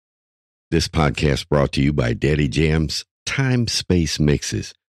This podcast brought to you by Daddy Jam's Time Space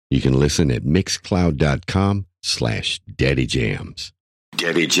Mixes. You can listen at mixcloud.com/daddyjams.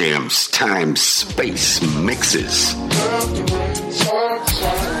 Daddy Jam's Time Space Mixes.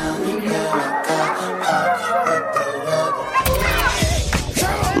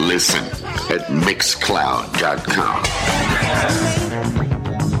 Listen at mixcloud.com.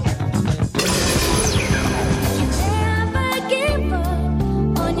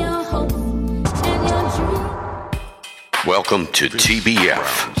 Welcome to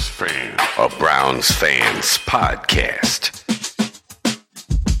TBF, a Browns Fans Podcast.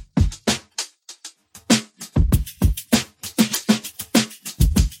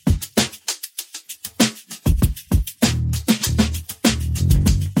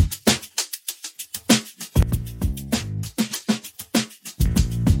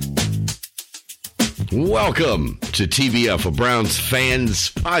 Welcome to TBF, a Browns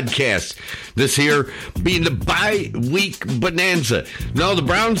Fans Podcast. This here being the bye-week bonanza. No, the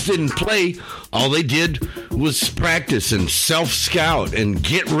Browns didn't play. All they did was practice and self-scout and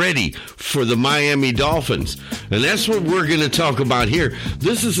get ready for the Miami Dolphins. And that's what we're going to talk about here.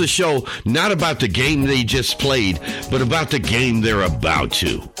 This is a show not about the game they just played, but about the game they're about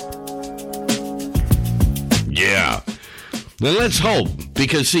to. Yeah. Now, let's hope,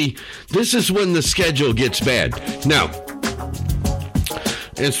 because, see, this is when the schedule gets bad. Now,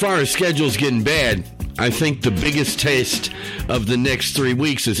 as far as schedule's getting bad, I think the biggest test of the next 3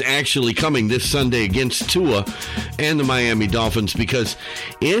 weeks is actually coming this Sunday against Tua and the Miami Dolphins, because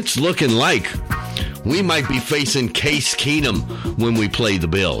it's looking like we might be facing Case Keenum when we play the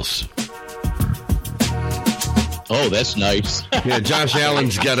Bills. Oh, that's nice. Yeah, Josh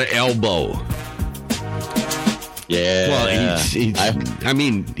Allen's got an elbow. Yeah. Well,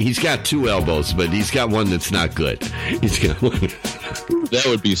 he's got two elbows, but he's got one that's not good. He's got one. That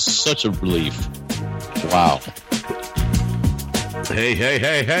would be such a relief. Wow.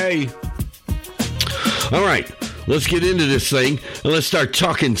 Hey. All right, let's get into this thing, and let's start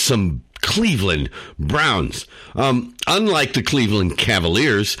talking some Cleveland Browns. Unlike the Cleveland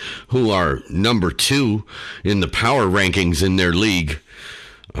Cavaliers, who are number 2 in the power rankings in their league,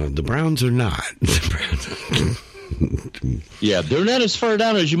 the Browns are not. Yeah, they're not as far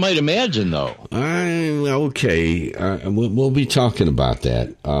down as you might imagine, though. Okay. We'll be talking about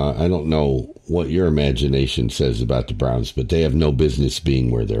that. I don't know what your imagination says about the Browns, but they have no business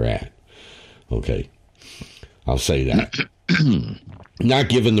being where they're at. Okay. I'll say that. Not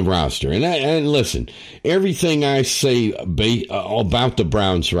given the roster. And listen, everything I say about the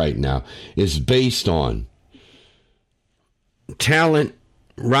Browns right now is based on talent,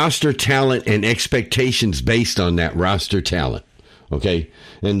 roster talent, and expectations based on that roster talent. Okay?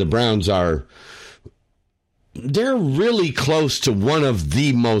 And the Browns they're really close to one of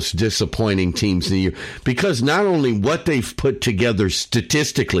the most disappointing teams in the year, because not only what they've put together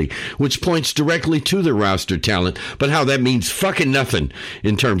statistically, which points directly to the roster talent, but how that means fucking nothing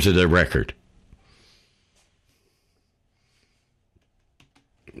in terms of their record.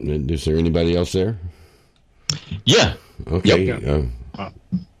 Is there anybody else there? Yeah. Okay. Yep.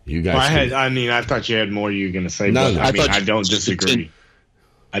 You guys. I thought you had more you were going to say. No, but no. I don't disagree.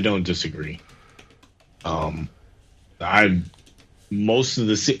 I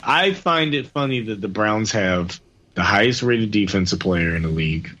find it funny that the Browns have the highest rated defensive player in the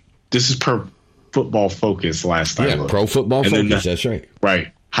league. This is per Football Focus last time. Yeah, Pro Football Focus. That's right.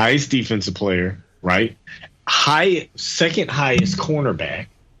 Right. Highest defensive player. Right. Second highest cornerback.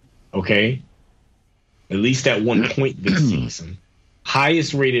 Okay. At least at one point this season.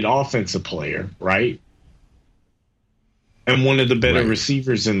 Highest rated offensive player, right? And one of the better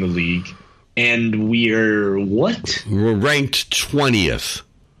receivers in the league. And we're what? We're ranked 20th.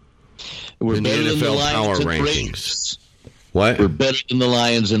 We're in better the than the NFL Lions power and rankings. Raiders. What? We're better than the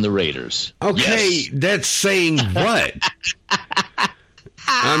Lions and the Raiders. Okay, Yes. That's saying what?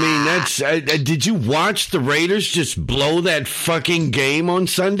 I mean, that's. Did you watch the Raiders just blow that fucking game on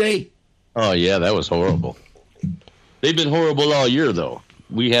Sunday? Oh, yeah, that was horrible. They've been horrible all year, though.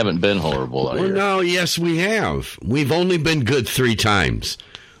 We haven't been horrible all year. No, yes, we have. We've only been good 3 times.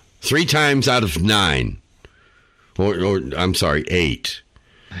 3 times out of 9. Or I'm sorry, 8.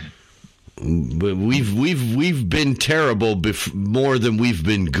 But we've been terrible more than we've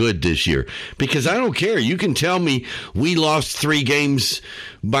been good this year. Because I don't care. You can tell me we lost 3 games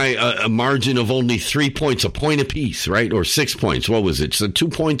by a margin of only 3 points, a point apiece, right? Or 6 points. What was it? So 2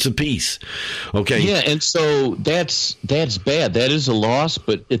 points apiece. Okay. Yeah, and so that's bad. That is a loss.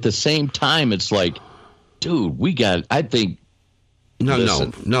 But at the same time, it's like, dude, I think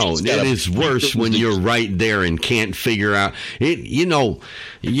No. It is worse when you're right there and can't figure out it. You know,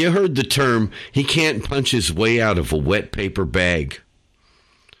 you heard the term, he can't punch his way out of a wet paper bag.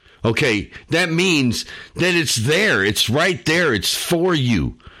 Okay, that means that it's there. It's right there. It's for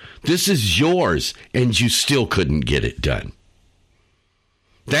you. This is yours, and you still couldn't get it done.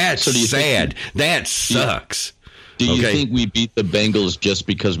 That's sad. That sucks. Do you think we beat the Bengals just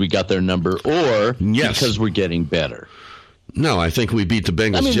because we got their number, or because we're getting better? No, I think we beat the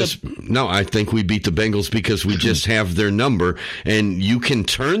Bengals I think we beat the Bengals because we just have their number, and you can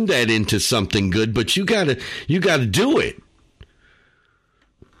turn that into something good, but you gotta do it.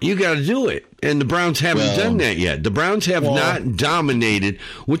 You got to do it. And the Browns haven't done that yet. The Browns have not dominated.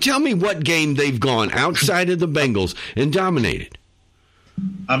 Well, tell me what game they've gone outside of the Bengals and dominated.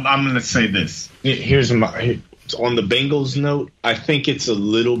 I'm going to say this. Here's on the Bengals note, I think it's a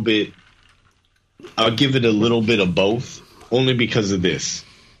little bit, I'll give it a little bit of both, only because of this.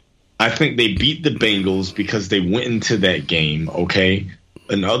 I think they beat the Bengals because they went into that game, okay?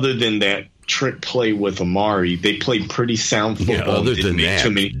 And other than that trick play with Amari, they played pretty sound football.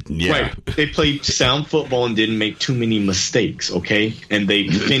 Right. They played sound football and didn't make too many mistakes, okay? And they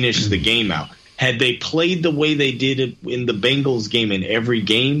finished the game out. Had they played the way they did it in the Bengals game in every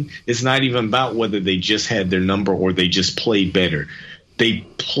game, it's not even about whether they just had their number or they just played better. They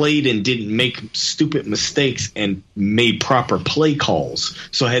played and didn't make stupid mistakes and made proper play calls.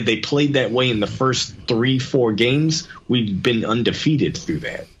 So had they played that way in the first 3-4 games, we'd been undefeated through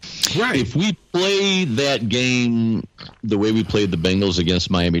that. Right. If we play that game the way we played the Bengals against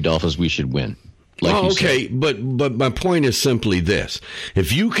Miami Dolphins, we should win. But my point is simply this.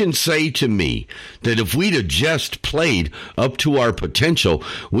 If you can say to me that if we'd have just played up to our potential,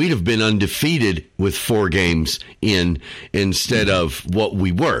 we'd have been undefeated with 4 games in instead of what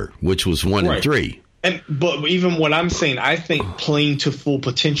we were, which was 1-3. But even what I'm saying, I think playing to full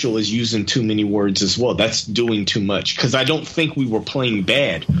potential is using too many words as well. That's doing too much because I don't think we were playing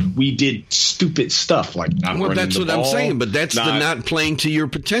bad. We did stupid stuff like not running that's the what ball, I'm saying. But that's not playing to your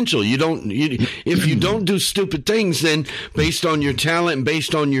potential. If you don't do stupid things, then based on your talent and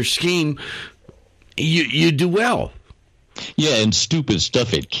based on your scheme, you do well. Yeah, and stupid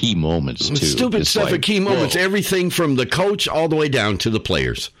stuff at key moments too. Stupid stuff at key moments. Everything from the coach all the way down to the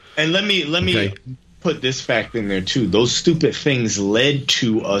players. And let me put this fact in there too. Those stupid things led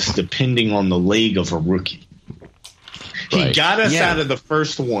to us depending on the leg of a rookie. Right. He got us out of the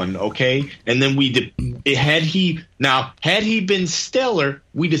first one, okay? And then had he been stellar,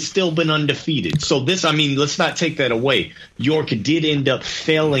 we'd have still been undefeated. So let's not take that away. York did end up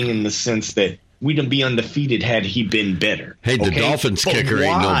failing in the sense that we'd be undefeated had he been better. Hey, the Dolphins kicker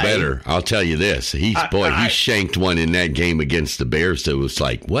ain't no better. I'll tell you this. He shanked one in that game against the Bears that was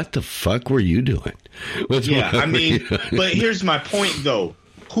like, what the fuck were you doing? But here's my point, though.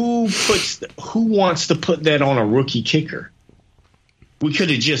 Who wants to put that on a rookie kicker? We could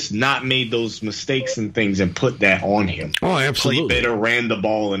have just not made those mistakes and things and put that on him. Oh, absolutely. Played better, ran the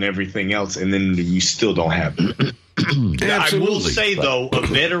ball and everything else, and then you still don't have it. I will say, though, a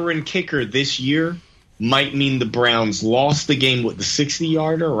veteran kicker this year might mean the Browns lost the game with the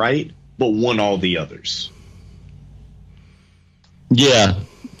 60-yarder, right? But won all the others. Yeah.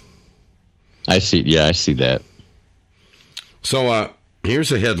 I see that. So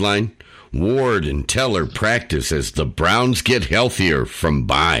here's a headline. Ward and Teller practice as the Browns get healthier from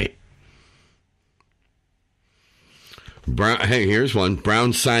bye. Hey, here's one.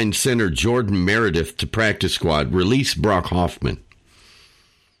 Browns signed center Jordan Meredith to practice squad. Release Brock Hoffman.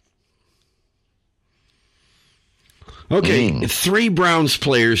 Okay, 3 Browns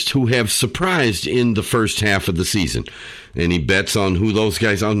players who have surprised in the first half of the season. Any bets on who those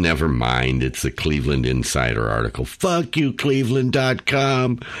guys are? Never mind. It's a Cleveland Insider article. Fuck you,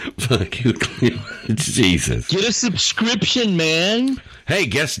 Cleveland.com. Fuck you, Cleveland. Jesus. Get a subscription, man. Hey,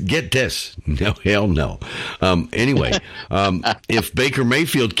 get this. No, hell no. Anyway, if Baker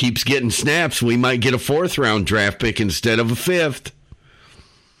Mayfield keeps getting snaps, we might get a 4th-round draft pick instead of a 5th.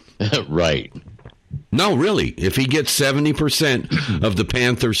 Right. No, really. If he gets 70% of the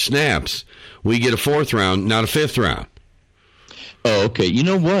Panthers snaps, we get a 4th round, not a 5th round. Oh, okay. You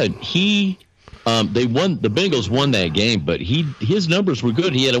know what? The Bengals won that game, but his numbers were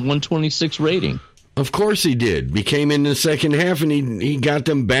good. He had a 126 rating. Of course he did. He came in the second half and he got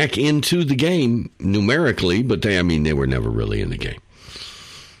them back into the game numerically, but they were never really in the game.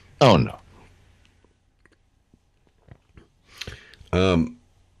 Oh no.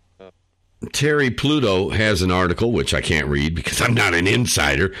 Terry Pluto has an article, which I can't read because I'm not an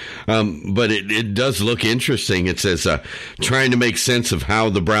insider, but it does look interesting. It says, trying to make sense of how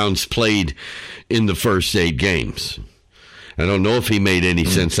the Browns played in the first 8 games. I don't know if he made any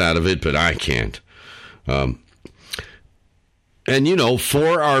sense out of it, but I can't. And,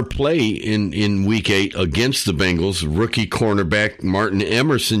 for our play in Week 8 against the Bengals, rookie cornerback Martin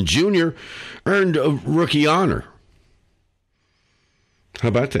Emerson Jr. earned a rookie honor. How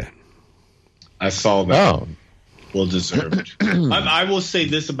about that? I saw that. Oh, Well deserved. I will say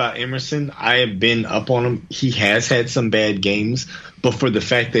this about Emerson. I have been up on him. He has had some bad games, but for the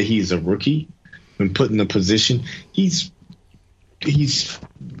fact that he's a rookie and put in the position, he's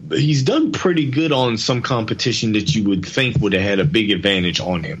done pretty good on some competition that you would think would have had a big advantage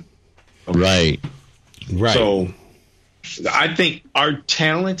on him. right. So I think our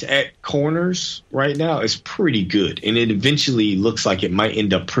talent at corners right now is pretty good, and it eventually looks like it might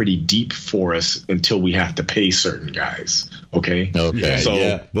end up pretty deep for us until we have to pay certain guys. Okay. Okay.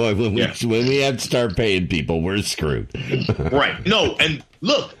 So Boy, when we have to start paying people, we're screwed. right. No, and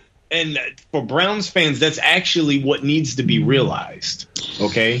look, and for Browns fans, that's actually what needs to be realized.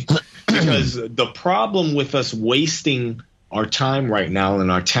 Okay, because the problem with us wasting our time right now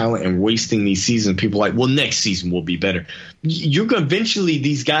and our talent and wasting these seasons, people are like, well, next season will be better. You're going to eventually,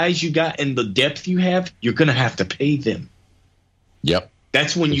 these guys you got and the depth you have, you're going to have to pay them. Yep.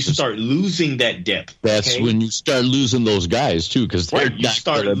 That's when you start losing that depth. That's okay? when you start losing those guys too, because Right, you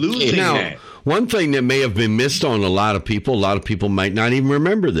start losing Now, that. one thing that may have been missed on a lot of people might not even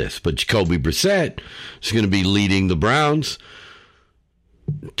remember this, but Jacoby Brissett is going to be leading the Browns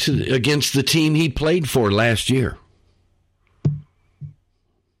against the team he played for last year.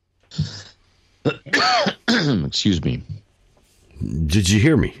 Excuse me. Did you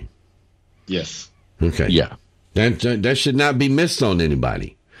hear me? Yes. Okay. Yeah. That should not be missed on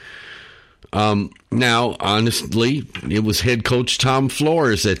anybody. Now, honestly, it was head coach Tom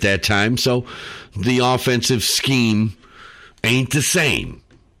Flores at that time, so the offensive scheme ain't the same.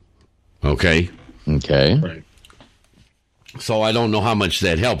 Okay? Okay. Right. So I don't know how much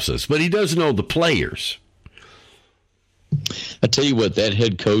that helps us, but he does know the players. I tell you what, that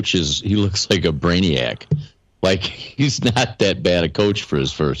head coach he looks like a brainiac. Like, he's not that bad a coach for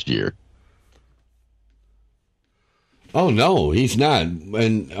his first year. Oh, no, he's not.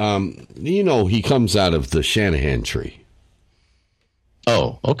 And, he comes out of the Shanahan tree.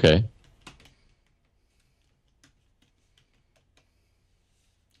 Oh, okay.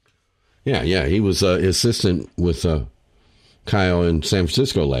 Yeah, he was assistant with Kyle in San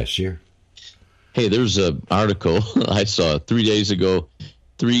Francisco last year. Hey, there's an article I saw 3 days ago.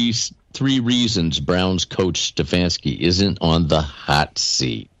 Three reasons Browns coach Stefanski isn't on the hot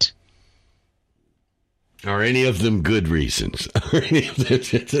seat. Are any of them good reasons?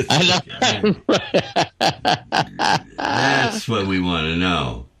 I know. That's what we want to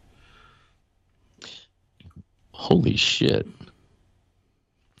know. Holy shit.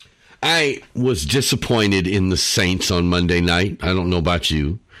 I was disappointed in the Saints on Monday night. I don't know about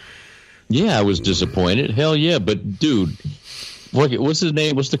you. Yeah, I was disappointed. Hell yeah, but dude, what's his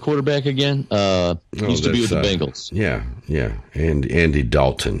name? What's the quarterback again? He used to be with the Bengals. Yeah, and Andy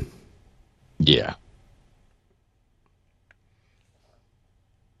Dalton. Yeah.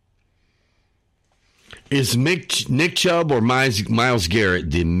 Is Nick Chubb or Myles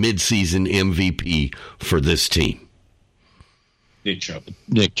Garrett the midseason MVP for this team? Nick Chubb.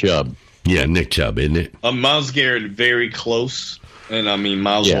 Nick Chubb. Yeah, Nick Chubb, isn't it? Myles Garrett, very close. And,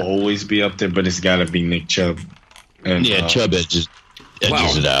 Myles will always be up there, but it's got to be Nick Chubb. And, Chubb edges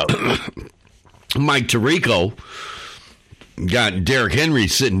it out. Mike Tirico got Derrick Henry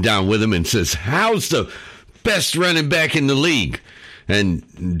sitting down with him and says, how's the best running back in the league?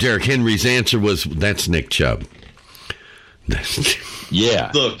 And Derrick Henry's answer was, that's Nick Chubb.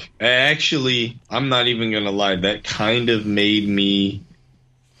 Yeah. Look, actually, I'm not even going to lie. That kind of made me,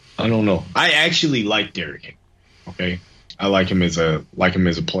 I don't know. I actually like Derrick Henry. Okay. I like him as a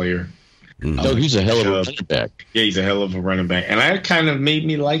player. No, he's a hell of a running back. Yeah, he's a hell of a running back. And that kind of made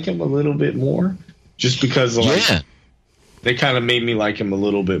me like him a little bit more. Just because they kind of made me like him a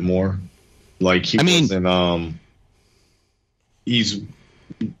little bit more. Like he wasn't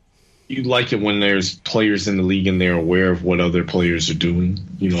you like it when there's players in the league and they're aware of what other players are doing.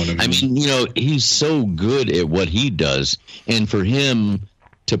 You know what I mean? He's so good at what he does. And for him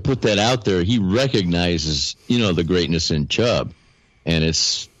to put that out there, he recognizes, the greatness in Chubb. And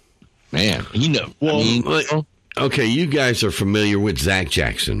it's, man, okay, you guys are familiar with Zach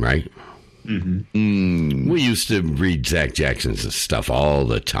Jackson, right? Mm-hmm. We used to read Zach Jackson's stuff all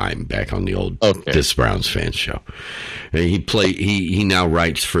the time back on the old This Browns Fan show. And he now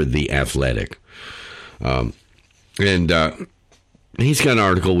writes for The Athletic. And he's got an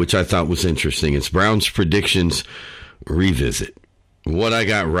article which I thought was interesting. It's Browns Predictions Revisit. What I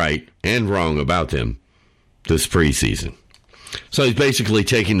got right and wrong about them this preseason. So he's basically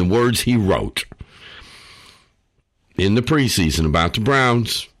taking the words he wrote in the preseason about the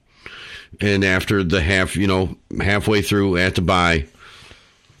Browns, and after the halfway through at the bye,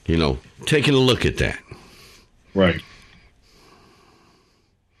 taking a look at that. Right.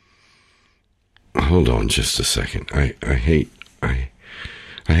 Hold on just a second. I hate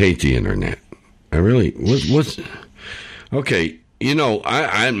the internet. I really what's okay.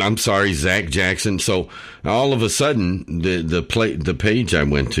 I'm sorry, Zach Jackson. So all of a sudden, the page I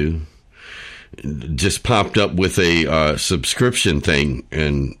went to just popped up with a subscription thing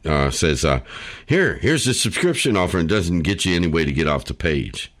and says, here's the subscription offer, and doesn't get you any way to get off the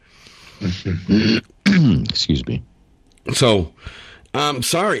page. Excuse me. So I'm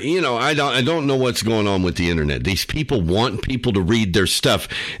sorry, I don't know what's going on with the internet. These people want people to read their stuff,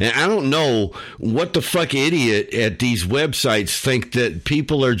 and I don't know what the fuck idiot at these websites think that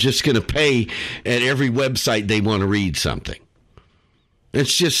people are just going to pay at every website they want to read something.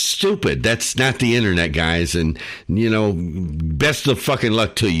 It's just stupid. That's not the internet, guys. And, best of fucking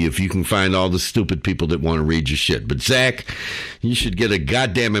luck to you if you can find all the stupid people that want to read your shit. But, Zach, you should get a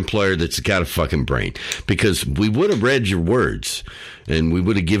goddamn employer that's got a fucking brain, because we would have read your words and we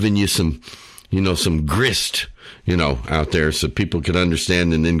would have given you some grist, out there so people could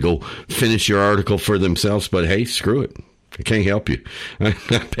understand and then go finish your article for themselves. But, hey, screw it. I can't help you. I'm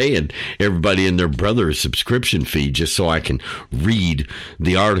not paying everybody and their brother a subscription fee just so I can read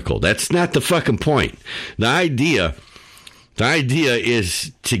the article. That's not the fucking point. The idea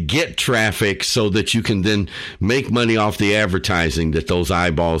is to get traffic so that you can then make money off the advertising that those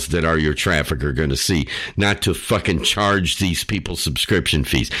eyeballs that are your traffic are going to see, not to fucking charge these people subscription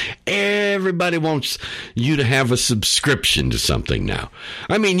fees. Everybody wants you to have a subscription to something now.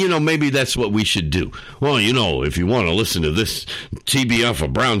 I mean, maybe that's what we should do. Well, if you want to listen to this TBF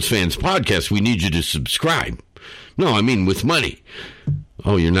of Browns Fans podcast, we need you to subscribe. No, I mean with money.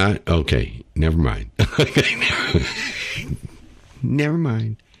 Oh, you're not? Okay, never mind. Never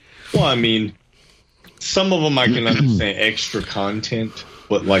mind. Well, I mean, some of them I can understand extra content,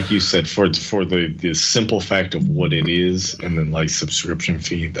 but like you said, for the simple fact of what it is, and then like subscription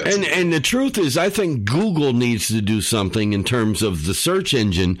fee. And the truth is, I think Google needs to do something in terms of the search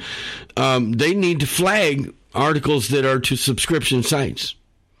engine. They need to flag articles that are to subscription sites.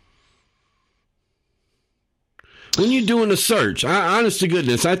 When you're doing a search, honest to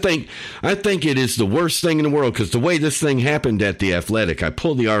goodness, I think it is the worst thing in the world, because the way this thing happened at The Athletic, I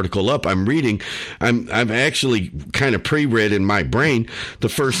pulled the article up, I'm reading, I've actually kind of pre-read in my brain the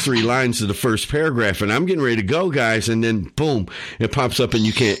first 3 lines of the first paragraph, and I'm getting ready to go, guys, and then boom, it pops up and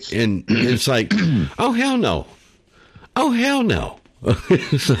you can't, and it's like, oh hell no,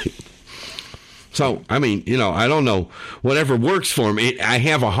 it's like. So, I mean, I don't know. Whatever works for them, I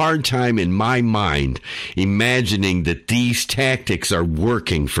have a hard time in my mind imagining that these tactics are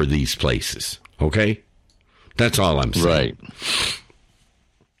working for these places. Okay? That's all I'm saying. Right.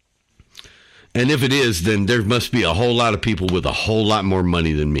 And if it is, then there must be a whole lot of people with a whole lot more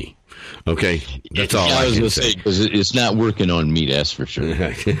money than me. Okay? That's all I can say. Because it's not working on me, that's for sure.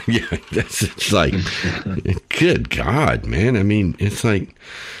 Yeah, it's like, good God, man. I mean, it's like,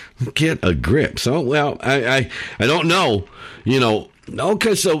 get a grip. So, well, I don't know,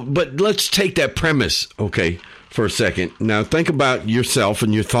 okay, so, but let's take that premise, okay, for a second. Now, think about yourself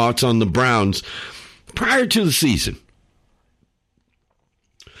and your thoughts on the Browns prior to the season.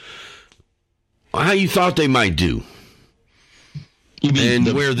 How you thought they might do.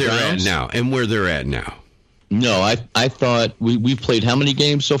 And where they're at now. No, I thought we've played how many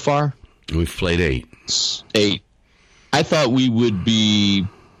games so far? We've played 8. 8. I thought we would be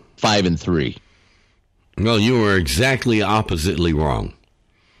 5-3. Well, you were exactly oppositely wrong.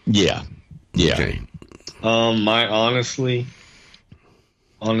 Yeah. Okay. My honestly,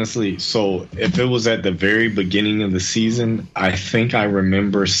 so if it was at the very beginning of the season, I think I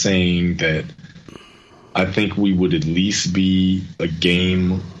remember saying that I think we would at least be a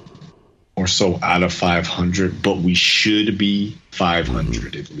game or so out of 500, but we should be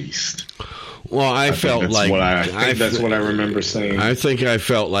 500 at least. Well, I felt like that's what I remember saying. I think I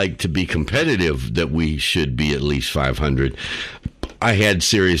felt like, to be competitive, that we should be at least 500. I had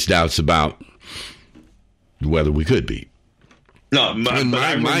serious doubts about whether we could be. No,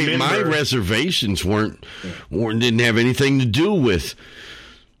 my reservations didn't have anything to do with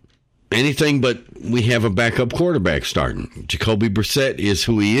anything but we have a backup quarterback starting. Jacoby Brissett is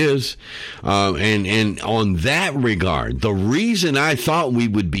who he is. And on that regard, the reason I thought we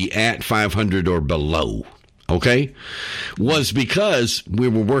would be at 500 or below, okay, was because we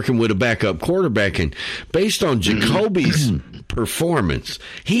were working with a backup quarterback. And based on Jacoby's performance,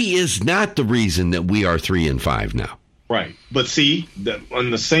 he is not the reason that we are 3-5 now. Right. But see,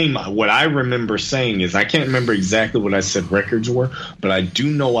 on the same, what I remember saying is, I can't remember exactly what I said records were, but I do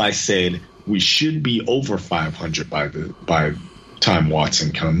know I said we should be over 500 by time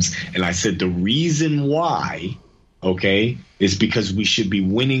Watson comes. And I said the reason why, okay, is because we should be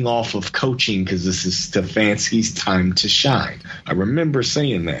winning off of coaching because this is Stefanski's time to shine. I remember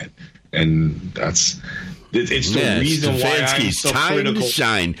saying that. And it's the reason why I'm so critical.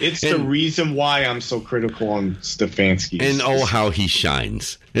 Shine. It's the reason why I'm so critical on Stefanski. And how he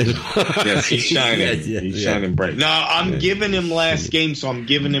shines. Yes, he's shining. He's shining bright. Now, I'm giving him last game, so I'm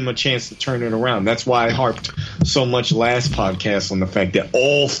giving him a chance to turn it around. That's why I harped so much last podcast on the fact that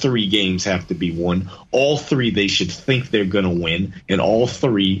all 3 games have to be won. All 3 they should think they're going to win. And all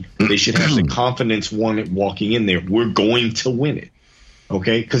 3 they should have the confidence walking in there. We're going to win it.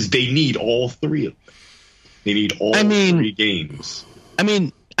 Okay? Because they need all 3 of them. They need all 3 games. I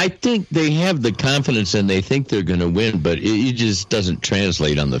mean, I think they have the confidence and they think they're going to win, but it just doesn't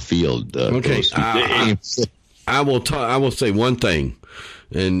translate on the field. Okay, I will say one thing,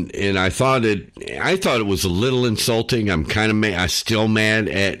 and I thought it was a little insulting. I'm still mad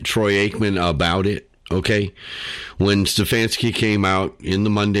at Troy Aikman about it. Okay, when Stefanski came out in the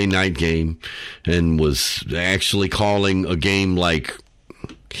Monday night game and was actually calling a game like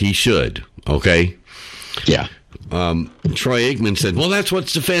he should. Okay. Yeah. Troy Aikman said, well, that's what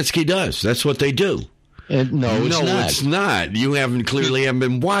Stefanski does. That's what they do. No, it's not. You haven't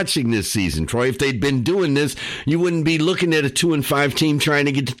been watching this season, Troy. If they'd been doing this, you wouldn't be looking at a 2-5 team trying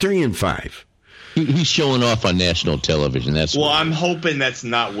to get to 3-5. He's showing off on national television. I'm hoping that's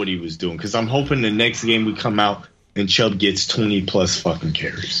not what he was doing, because I'm hoping the next game we come out and Chubb gets 20 plus fucking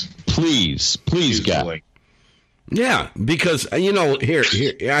carries. Please, God. Yeah, because here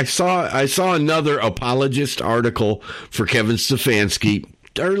I saw another apologist article for Kevin Stefanski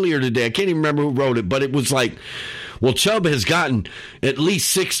earlier today. I can't even remember who wrote it, but it was like, well, Chubb has gotten at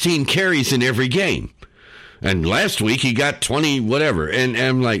least 16 carries in every game. And last week he got 20, whatever. And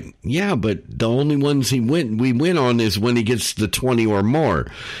I'm like, yeah, but the only ones we win on is when he gets the 20 or more.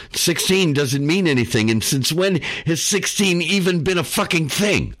 16 doesn't mean anything. And since when has 16 even been a fucking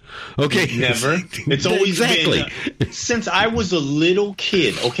thing? Okay. Never. It's always been since I was a little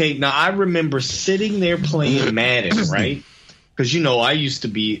kid. Okay. Now I remember sitting there playing Madden, right? Because, I used to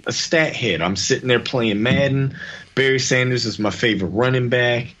be a stat head. I'm sitting there playing Madden. Barry Sanders is my favorite running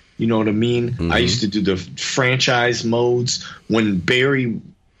back. You know what I mean? Mm-hmm. I used to do the franchise modes when Barry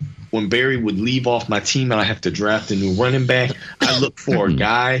would leave off my team and I have to draft a new running back. I look for a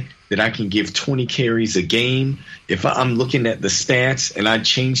guy that I can give 20 carries a game. If I'm looking at the stats and I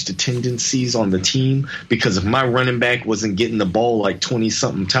change the tendencies on the team, because if my running back wasn't getting the ball like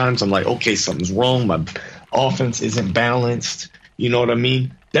 20-something times, I'm like, okay, something's wrong. My offense isn't balanced. You know what I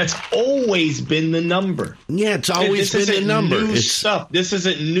mean? That's always been the number. Yeah, it's always been the number. It's stuff. This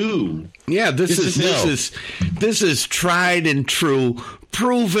isn't new. Yeah, this is tried and true,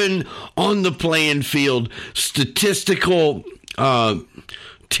 proven on the playing field, statistical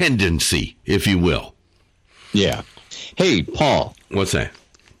tendency, if you will. Yeah. Hey, Paul. What's that?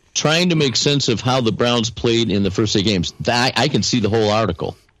 Trying to make sense of how the Browns played in the first 8 games. I can see the whole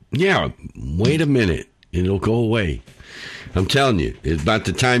article. Yeah. Wait a minute. It'll go away. I'm telling you, it's about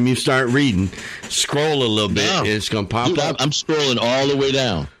the time you start reading, scroll a little bit, and it's going to pop up. I'm scrolling all the way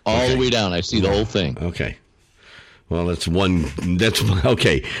down. The way down. I see the whole thing. Okay. Well,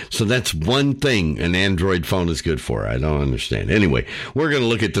 okay. So that's one thing an Android phone is good for. I don't understand. Anyway, we're going to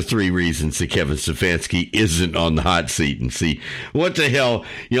look at the 3 reasons that Kevin Stefanski isn't on the hot seat and see what the hell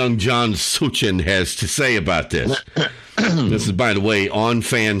young John Suchin has to say about this. This is, by the way, on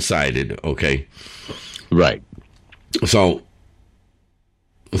Fansided, okay? Right. So,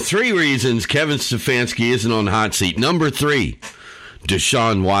 3 reasons Kevin Stefanski isn't on the hot seat. Number 3,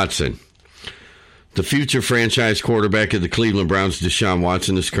 Deshaun Watson. The future franchise quarterback of the Cleveland Browns, Deshaun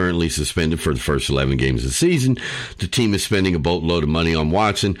Watson, is currently suspended for the first 11 games of the season. The team is spending a boatload of money on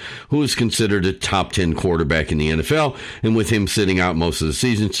Watson, who is considered a top 10 quarterback in the NFL, and with him sitting out most of the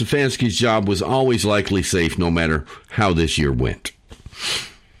season, Stefanski's job was always likely safe no matter how this year went.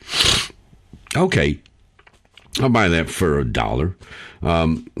 Okay. I'll buy that for $1.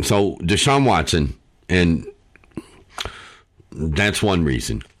 So Deshaun Watson, and that's one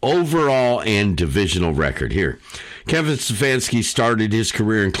reason. Overall and divisional record here. Kevin Stefanski started his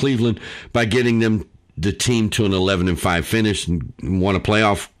career in Cleveland by getting the team to an 11-5 finish and won a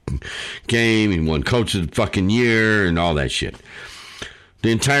playoff game. He won Coach of the fucking year and all that shit.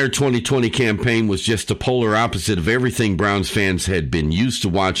 The entire 2020 campaign was just the polar opposite of everything Browns fans had been used to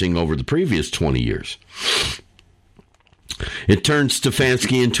watching over the previous 20 years. It turned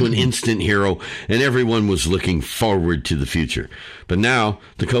Stefanski into an instant hero, and everyone was looking forward to the future. But now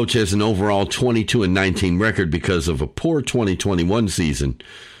the coach has an overall 22-19 record because of a poor 2021 season.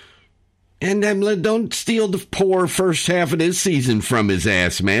 And don't steal the poor first half of this season from his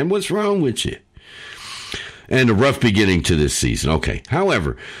ass, man. What's wrong with you? And a rough beginning to this season. Okay.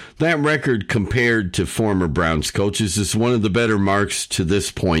 However, that record compared to former Browns coaches is one of the better marks to this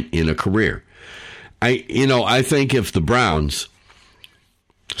point in a career. I think if the Browns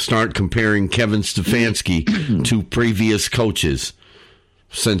start comparing Kevin Stefanski to previous coaches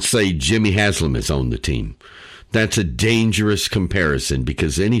since, say, Jimmy Haslam has owned the team, that's a dangerous comparison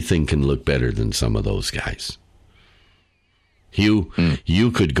because anything can look better than some of those guys. Hugh, you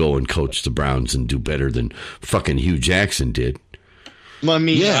could go and coach the Browns and do better than fucking Hugh Jackson did. Well, I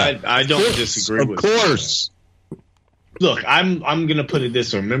mean, yeah, I don't disagree with that. Of course. Look, I'm going to put it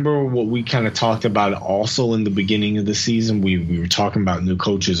this way. Remember what we kind of talked about also in the beginning of the season? We were talking about new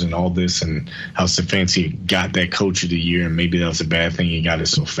coaches and all this and how Stefanski got that coach of the year, and maybe that was a bad thing he got it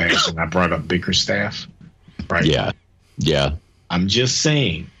so fast. And I brought up Bickerstaff, right? Yeah. I'm just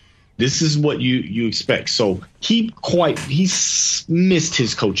saying. This is what you expect. So he missed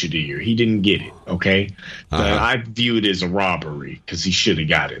his coach of the year. He didn't get it. Okay, I view it as a robbery because he should have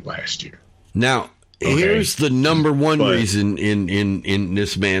got it last year. Now, here's the number one reason in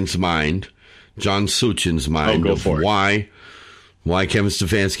this man's mind, John Suchin's mind, of why Kevin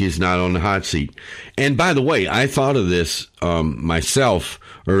Stefanski is not on the hot seat. And by the way, I thought of this myself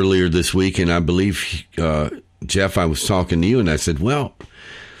earlier this week, and I believe Jeff, I was talking to you, and I said, well,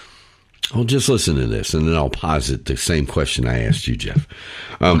 I'll just listen to this, and then I'll posit the same question I asked you, Jeff.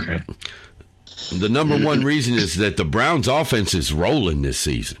 Okay. The number one reason is that the Browns' offense is rolling this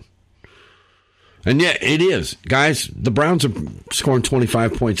season. And yeah, it is. Guys, the Browns are scoring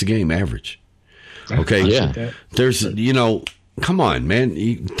 25 points a game average. Okay? Yeah. There's, come on, man.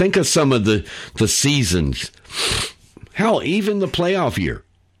 You think of some of the seasons. Hell, even the playoff year.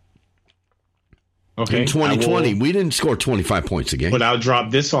 Okay. In 2020, we didn't score 25 points a game. But I'll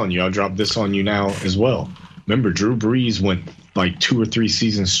drop this on you. I'll drop this on you now as well. Remember, Drew Brees went like 2 or 3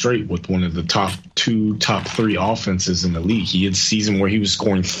 seasons straight with one of the top 3 offenses in the league. He had a season where he was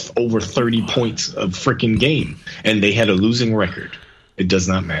scoring over 30 points a freaking game, and they had a losing record. It does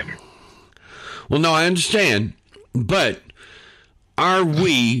not matter. Well, no, I understand, but are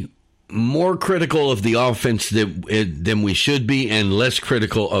we more critical of the offense than we should be and less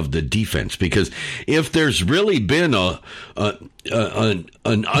critical of the defense? Because if there's really been an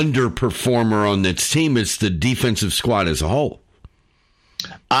underperformer on this team, it's the defensive squad as a whole.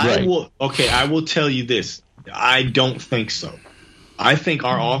 I will tell you this. I don't think so. I think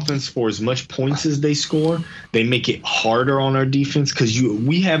our offense, for as much points as they score, they make it harder on our defense because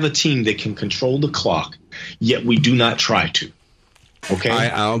we have a team that can control the clock, yet we do not try to. Okay,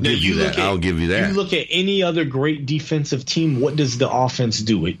 I'll give you that. You look at any other great defensive team. What does the offense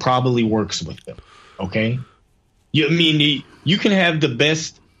do? It probably works with them. Okay, you can have the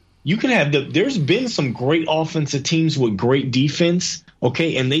best. There's been some great offensive teams with great defense.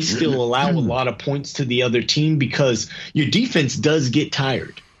 Okay, and they still allow a lot of points to the other team because your defense does get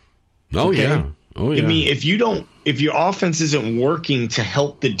tired. Oh yeah. I mean, if your offense isn't working to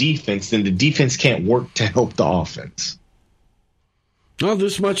help the defense, then the defense can't work to help the offense. No,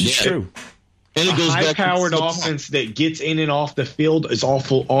 this much is true. And it goes high-powered offense that gets in and off the field is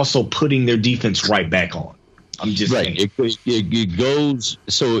also putting their defense right back on. I'm just saying. It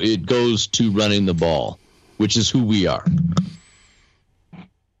goes to running the ball, which is who we are.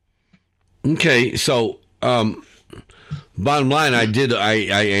 Okay, so bottom line, I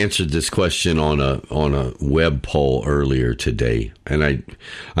answered this question on a web poll earlier today, and I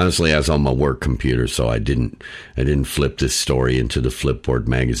honestly, I was on my work computer, so I didn't flip this story into the Flipboard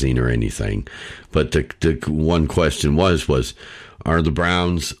magazine or anything. But the one question was, are the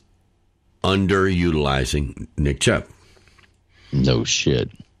Browns underutilizing Nick Chubb? No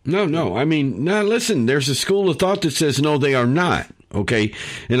shit. No. I mean, now listen, there's a school of thought that says no, they are not. Okay,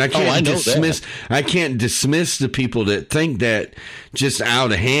 and I can't dismiss the people that think that just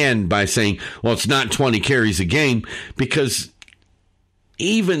out of hand by saying, well, it's not 20 carries a game, because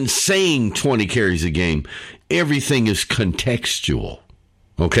even saying 20 carries a game, everything is contextual.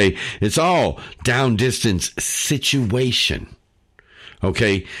 Okay, it's all down distance situation.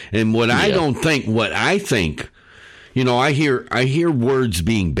 Okay, and I think, I hear words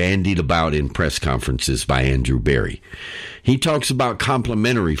being bandied about in press conferences by Andrew Berry. He talks about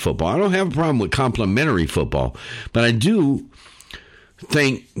complementary football. I don't have a problem with complementary football, but I do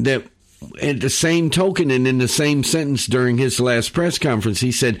think that at the same token and in the same sentence during his last press conference,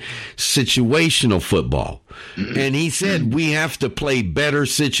 he said situational football. And he said we have to play better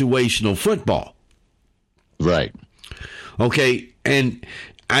situational football. Right. Okay, and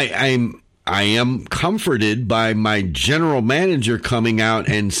I am comforted by my general manager coming out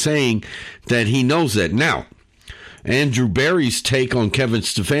and saying that he knows that. Now, Andrew Berry's take on Kevin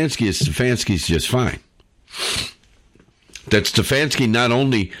Stefanski is Stefanski's just fine. That Stefanski not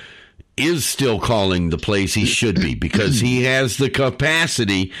only is still calling the plays he should be, because he has the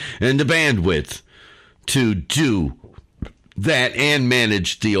capacity and the bandwidth to do that and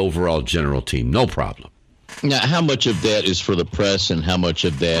manage the overall general team. No problem. Now, how much of that is for the press and how much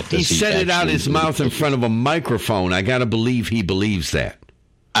of that does he said it out his mouth in front of a microphone. I got to believe he believes that.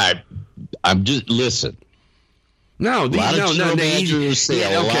 I'm just, listen. No, general managers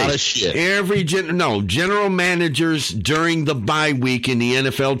say a lot of shit. General managers during the bye week in the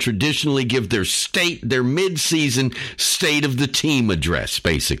NFL traditionally give their mid-season state of the team address,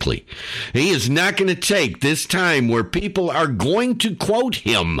 basically. He is not going to take this time where people are going to quote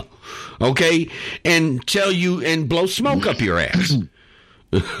him, okay, and tell you and blow smoke up your ass.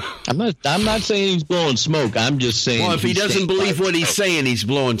 I'm not saying he's blowing smoke. I'm just saying. Well, if he doesn't believe what he's saying, he's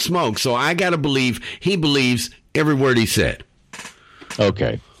blowing smoke. So I got to believe he believes every word he said.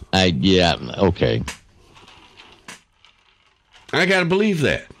 Okay. Okay. I got to believe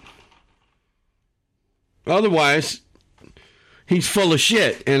that. Otherwise, he's full of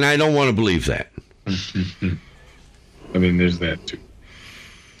shit, and I don't want to believe that. I mean, there's that too.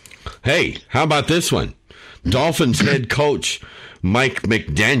 Hey, how about this one? Dolphins head coach Mike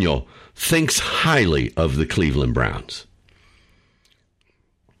McDaniel thinks highly of the Cleveland Browns.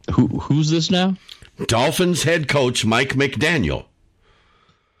 Who's this now? Dolphins head coach Mike McDaniel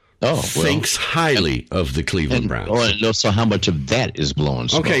thinks highly of the Cleveland Browns. So how much of that is blowing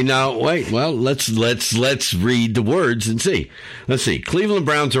smoke? Okay, now wait. Well, let's read the words and see. Let's see. Cleveland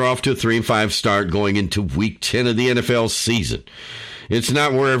Browns are off to a 3-5 start going into Week 10 of the NFL season. It's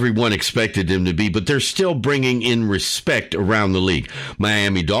not where everyone expected them to be, but they're still bringing in respect around the league.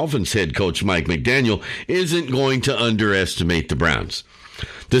 Miami Dolphins head coach Mike McDaniel isn't going to underestimate the Browns.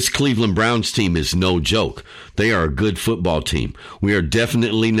 This Cleveland Browns team is no joke. They are a good football team. We are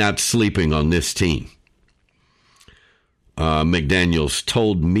definitely not sleeping on this team. McDaniels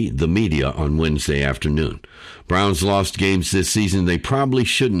told the media on Wednesday afternoon. Browns lost games this season they probably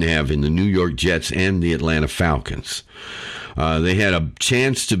shouldn't have in the New York Jets and the Atlanta Falcons. They had a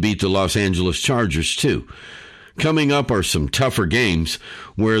chance to beat the Los Angeles Chargers, too. Coming up are some tougher games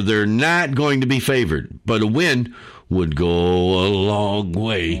where they're not going to be favored, but a win would go a long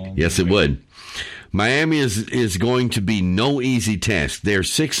way. Yes, it would. Miami is going to be no easy task. They're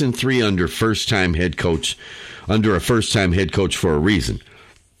 6-3 under a first-time head coach for a reason.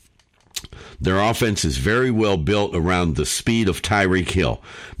 Their offense is very well built around the speed of Tyreek Hill.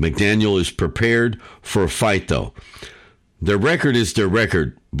 McDaniel is prepared for a fight, though. Their record is their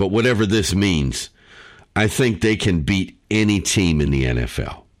record, but whatever this means, I think they can beat any team in the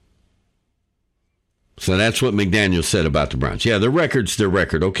NFL. So that's what McDaniel said about the Browns. Yeah, their record's their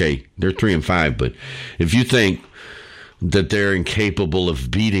record. Okay, they're 3-5, but if you think that they're incapable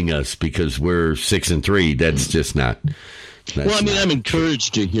of beating us because we're 6-3, that's just not. I'm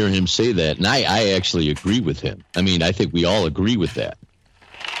encouraged to hear him say that, and I actually agree with him. I mean, I think we all agree with that.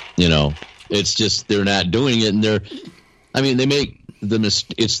 You know, it's just they're not doing it, and they make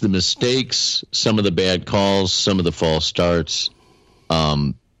it's the mistakes, some of the bad calls, some of the false starts.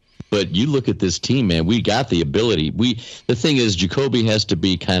 But you look at this team, man, we got the ability. The thing is, Jacoby has to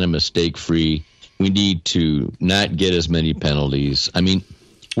be kind of mistake-free. We need to not get as many penalties. I mean,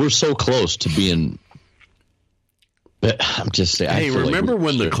 we're so close to being. I'm just saying. Hey, remember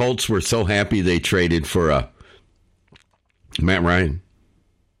when the Colts were so happy they traded for Matt Ryan?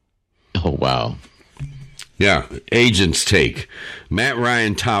 Oh, wow. Yeah, agents take. Matt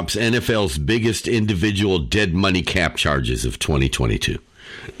Ryan tops NFL's biggest individual dead money cap charges of 2022.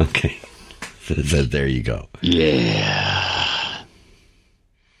 Okay. There you go. Yeah.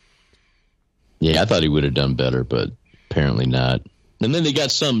 Yeah, I thought he would have done better, but apparently not. And then they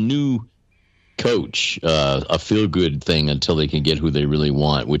got some new coach, a feel-good thing until they can get who they really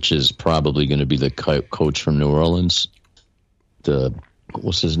want, which is probably going to be the coach from New Orleans.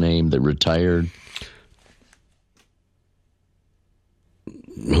 What's his name that retired?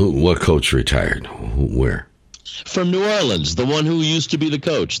 What coach retired? Where? From New Orleans, the one who used to be the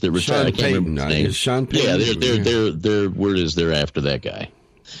coach that retired. I can't remember his name. Sean Payton. Yeah, their word is they're after that guy.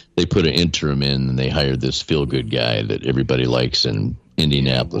 They put an interim in, and they hired this feel-good guy that everybody likes, and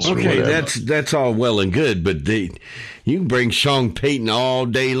Indianapolis. Or Okay, whatever. that's all well and good, but you can bring Sean Payton all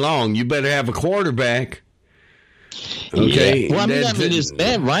day long. You better have a quarterback. Okay. Yeah. Well, is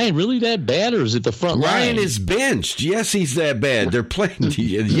Matt Ryan really that bad, or is it the front line? Ryan is benched. Yes, he's that bad. They're playing.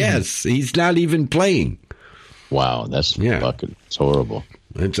 Yes, he's not even playing. Wow, that's fucking horrible.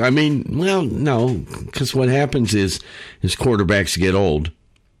 No, because what happens is his quarterbacks get old.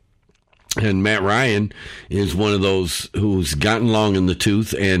 And Matt Ryan is one of those who's gotten long in the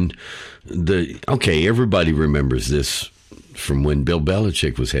tooth. And everybody remembers this from when Bill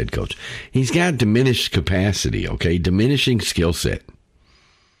Belichick was head coach. He's got diminished capacity, diminishing skill set.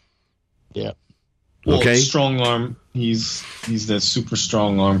 Yeah. Well, strong arm. He's that super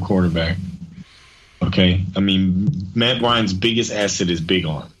strong arm quarterback. Okay. I mean, Matt Ryan's biggest asset is big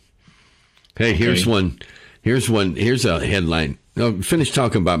arm. Hey, here's one. Here's a headline. No, finish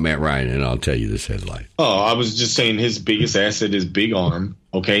talking about Matt Ryan, and I'll tell you this headline. Oh, I was just saying his biggest asset is big arm.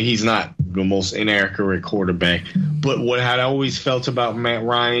 Okay, he's not the most inaccurate quarterback, but what I always felt about Matt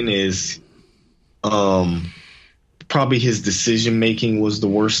Ryan is, probably his decision making was the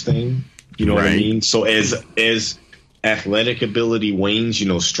worst thing. You know what I mean? So as athletic ability wanes,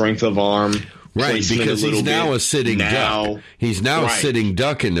 strength of arm, right? Because he's now a sitting duck. He's now a sitting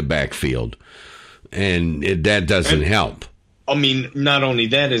duck in the backfield, and that doesn't help. I mean, not only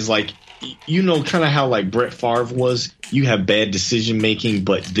that is kind of how Brett Favre was. You have bad decision making,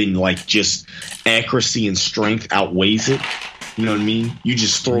 but then just accuracy and strength outweighs it. You know what I mean? You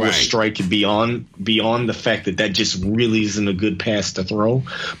just throw a strike beyond the fact that just really isn't a good pass to throw.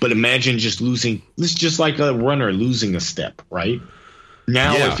 But imagine just losing. It's just like a runner losing a step, right?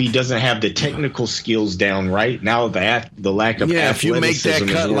 Now, if he doesn't have the technical skills down right, now the lack of if you make that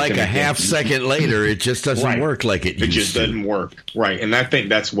cut like a half second later, it just doesn't work like it used to. It just doesn't work, right? And I think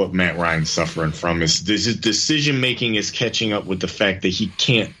that's what Matt Ryan's suffering from. Is his decision making is catching up with the fact that he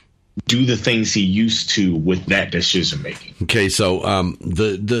can't do the things he used to with that decision making. Okay, so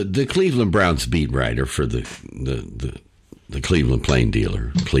the Cleveland Browns beat writer for the Cleveland Plain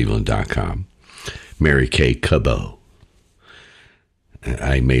Dealer, Cleveland.com, Mary Kay Cabot.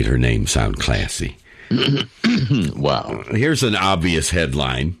 I made her name sound classy. Wow. Here's an obvious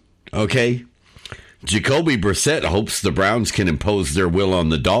headline, okay? Jacoby Brissett hopes the Browns can impose their will on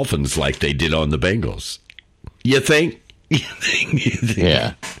the Dolphins like they did on the Bengals. You think?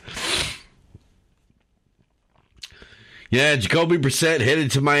 Yeah. Yeah, Jacoby Brissett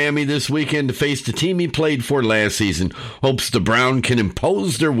headed to Miami this weekend to face the team he played for last season. Hopes the Browns can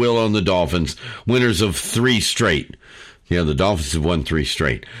impose their will on the Dolphins, winners of 3 straight. Yeah, the Dolphins have won 3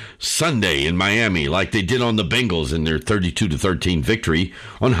 straight. Sunday in Miami, like they did on the Bengals in their 32-13 victory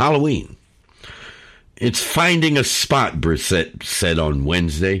on Halloween. It's finding a spot, Brissett said on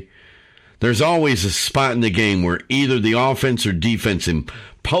Wednesday. There's always a spot in the game where either the offense or defense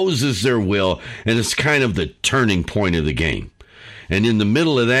imposes their will, and it's kind of the turning point of the game. And in the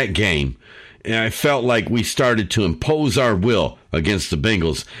middle of that game, I felt like we started to impose our will against the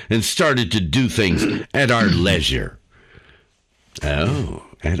Bengals and started to do things at our leisure. Oh,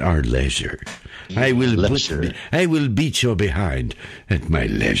 at our leisure. I will beat your behind at my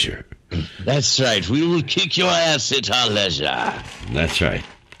leisure. That's right. We will kick your ass at our leisure. That's right.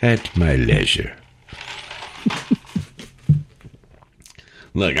 At my leisure.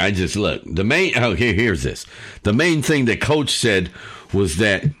 Look, here's this. The main thing that Coach said was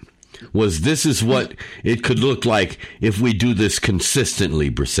this is what it could look like if we do this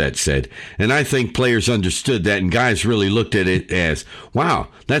consistently, Brissett said. And I think players understood that, and guys really looked at it as, wow,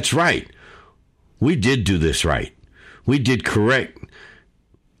 that's right. We did do this right. We did correct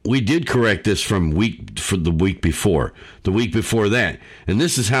this from the week before that. And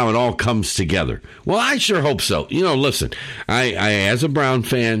this is how it all comes together. Well, I sure hope so. Listen, I as a Browns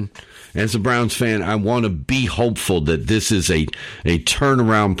fan, I want to be hopeful that this is a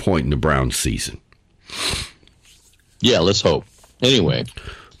turnaround point in the Browns season. Yeah, let's hope. Anyway.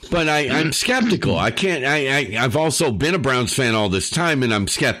 But I'm skeptical. I've also been a Browns fan all this time, and I'm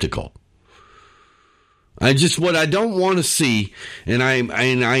skeptical. What I don't want to see, and I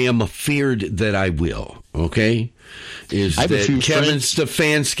am afeared that I will, okay, is that Kevin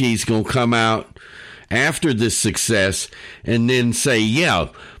Stefanski's going to come out after this success and then say, yeah,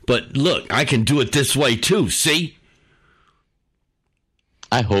 but look, I can do it this way too, see?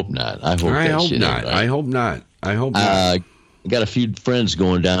 I hope not. I hope not. I hope not. I got a few friends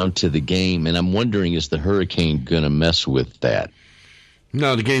going down to the game, and I'm wondering, is the hurricane going to mess with that?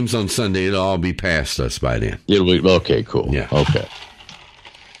 No, the game's on Sunday. It'll all be past us by then. It'll be okay. Cool. Yeah. Okay.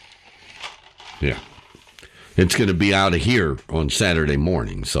 Yeah. It's going to be out of here on Saturday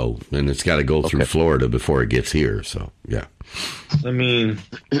morning, and it's got to go through Florida before it gets here. So, yeah. I mean,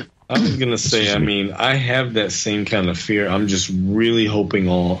 I was going to say, I have that same kind of fear. I'm just really hoping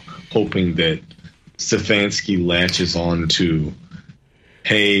that Stefanski latches on to,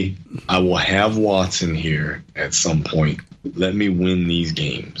 hey, I will have Watson here at some point. Let me win these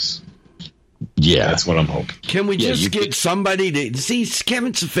games. Yeah. That's what I'm hoping. Can we just get somebody to see?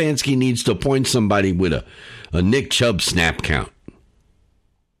 Kevin Stefanski needs to appoint somebody with a Nick Chubb snap count.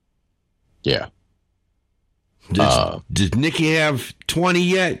 Yeah. Does Nicky have 20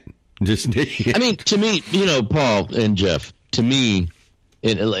 yet? I mean, to me, Paul and Jeff, to me,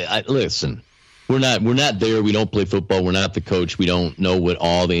 listen, we're not there. We don't play football. We're not the coach. We don't know what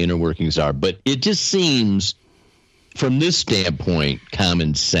all the inner workings are. But it just seems, from this standpoint,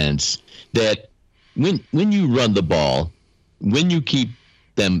 common sense, that when you run the ball, when you keep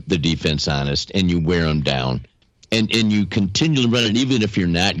the defense honest and you wear them down, and you continually run it, even if you're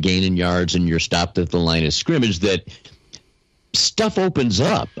not gaining yards and you're stopped at the line of scrimmage, that stuff opens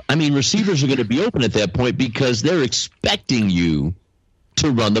up. I mean, receivers are going to be open at that point because they're expecting you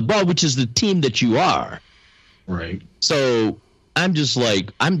to run the ball, which is the team that you are. Right. So I'm just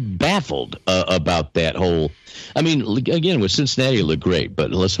I'm baffled about that whole. I mean, again, with Cincinnati, it looked great,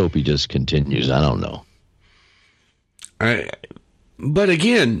 but let's hope he just continues. I don't know. But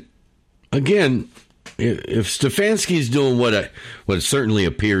again, if Stefanski's doing what it certainly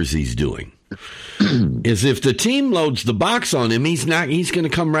appears he's doing, is if the team loads the box on him, he's going to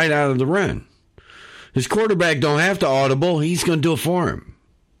come right out of the run. His quarterback don't have to audible. He's going to do it for him.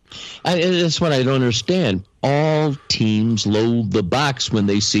 That's what I don't understand. All teams load the box when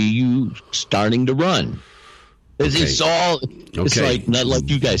they see you starting to run. It's not like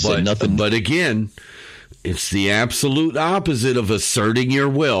you guys said, nothing. But again, it's the absolute opposite of asserting your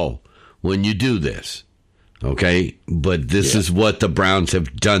will when you do this. Okay? But this is what the Browns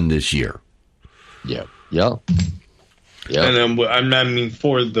have done this year. Yeah. And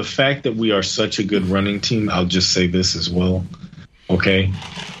for the fact that we are such a good running team, I'll just say this as well. Okay?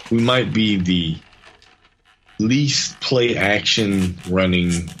 We might be the least play action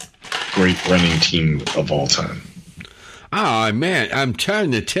great running team of all time. Oh, man, I'm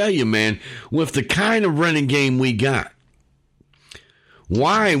trying to tell you, man, with the kind of running game we got,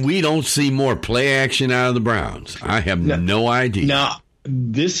 why we don't see more play action out of the Browns, I have no idea. Now,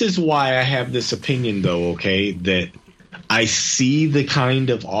 this is why I have this opinion, though, okay, that I see the kind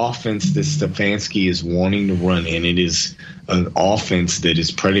of offense that Stefanski is wanting to run, and it is an offense that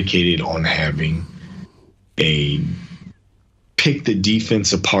is predicated on having a pick the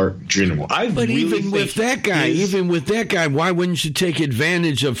defense apart general. Even with that guy, why wouldn't you take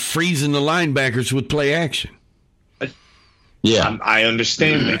advantage of freezing the linebackers with play action? Yeah, I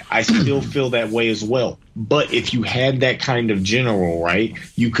understand that. I still feel that way as well. But if you had that kind of general, right,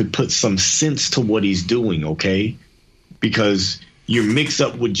 you could put some sense to what he's doing, okay? Because your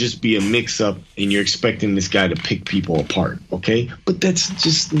mix-up would just be a mix-up, and you're expecting this guy to pick people apart, okay? But that's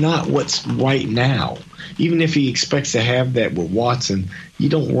just not what's right now. Even if he expects to have that with Watson, you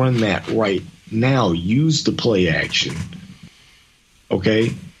don't run that right now. Use the play action,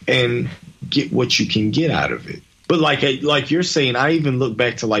 okay, and get what you can get out of it. But like you're saying, I even look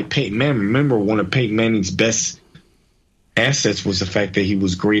back to Peyton Manning. Remember, one of Peyton Manning's best assets was the fact that he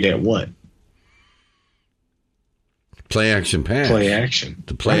was great at what? Play action pass. Play action.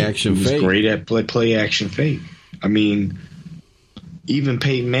 The play action fake. He was great at play action fake. I mean, even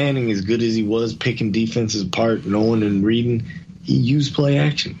Peyton Manning, as good as he was picking defenses apart, knowing and reading, he used play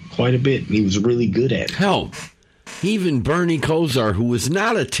action quite a bit, and he was really good at it. Hell, even Bernie Kosar, who was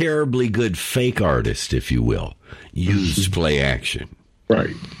not a terribly good fake artist, if you will, used play action.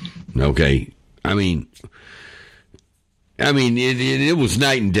 Right. Okay. I mean, it was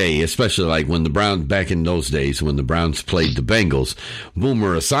night and day, especially when the Browns, back in those days, when the Browns played the Bengals.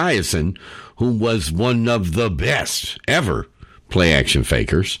 Boomer Esiason, who was one of the best ever play-action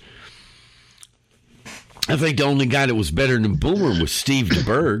fakers. I think the only guy that was better than Boomer was Steve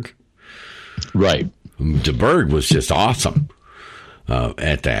DeBerg. Right. DeBerg was just awesome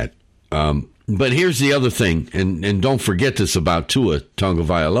at that. But here's the other thing, and don't forget this about Tua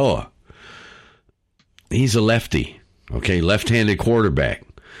Tagovailoa. He's a lefty. Okay, left-handed quarterback.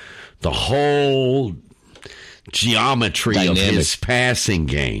 The whole geometry of his passing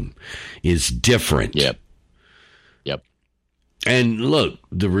game is different. Yep. And look,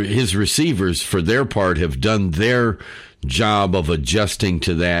 his receivers, for their part, have done their job of adjusting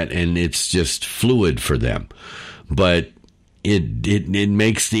to that, and it's just fluid for them. But it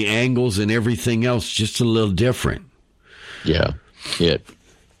makes the angles and everything else just a little different. Yeah.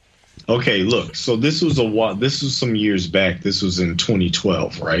 Okay, look. So this was this was some years back. This was in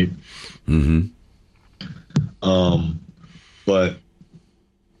 2012, right? Mm-hmm. But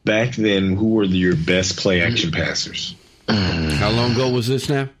back then, who were your best play action passers? How long ago was this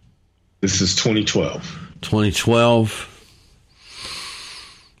now? This is 2012. 2012.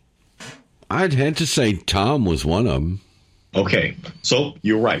 I'd had to say Tom was one of them. Okay, so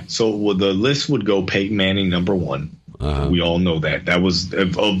you're right. So the list would go Peyton Manning number one. We all know that. That was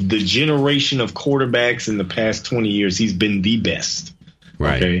of the generation of quarterbacks in the past 20 years. He's been the best.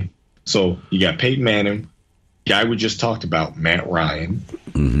 Right. Okay. So you got Peyton Manning, guy we just talked about, Matt Ryan,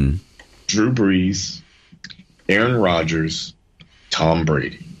 Drew Brees, Aaron Rodgers, Tom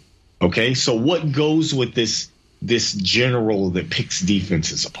Brady. Okay. So what goes with this general that picks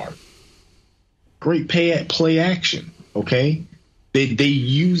defenses apart? Great play action. Okay. They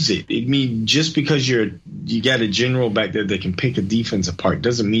use it. I mean, just because you got a general back there that can pick a defense apart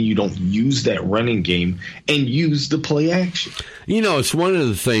doesn't mean you don't use that running game and use the play action. You know, it's one of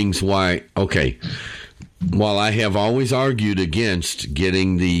the things why, okay, while I have always argued against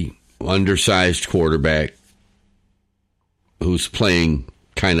getting the undersized quarterback who's playing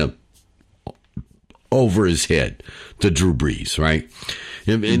kind of over his head, the Drew Brees, right?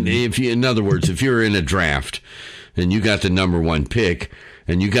 In other words, if you're in a draft and you got the number one pick,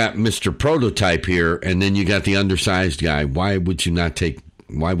 and you got Mr. Prototype here, and then you got the undersized guy, why wouldn't you take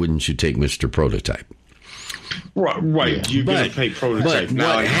Mr. Prototype? Right. You're going to take Prototype. But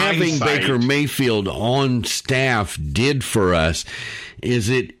now, what having Baker Mayfield on staff did for us is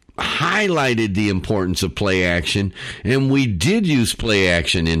it highlighted the importance of play action, and we did use play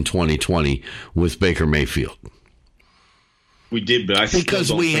action in 2020 with Baker Mayfield. We did, but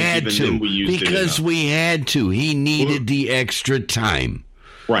because we had to. Because we had to. He needed the extra time.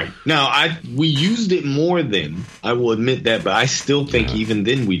 Right. Now, we used it more then. I will admit that, but I still think even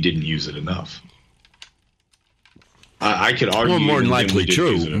then we didn't use it enough. I could argue. More than likely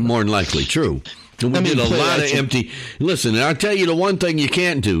true. More than likely true. And we did a lot of empty. Listen, I'll tell you the one thing you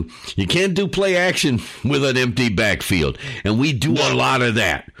can't do. You can't do play action with an empty backfield, and we do a lot of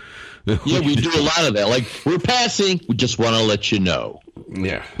that. Yeah, we do a lot of that. Like, we're passing, we just want to let you know.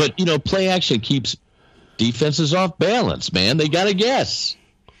 Yeah. But, play action keeps defenses off balance, man. They got to guess.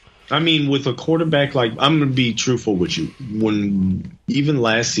 I mean, with a quarterback like, I'm going to be truthful with you. Even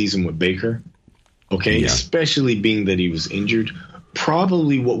last season with Baker, especially being that he was injured,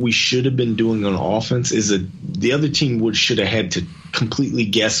 probably what we should have been doing on offense is that the other team should have had to completely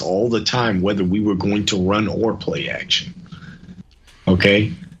guess all the time whether we were going to run or play action.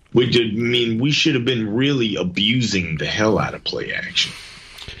 Okay? We should have been really abusing the hell out of play action.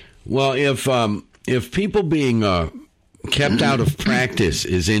 Well, if people being kept out of practice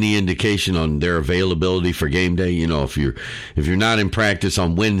is any indication on their availability for game day, if you're not in practice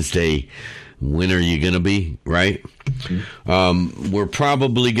on Wednesday, when are you going to be, right? We're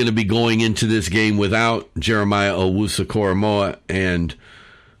probably going to be going into this game without Jeremiah Owusu-Koramoah and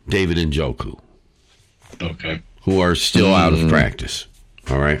David Njoku. Okay. Who are still out of practice.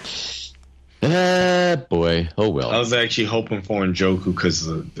 All right. Boy. Oh, well. I was actually hoping for Njoku because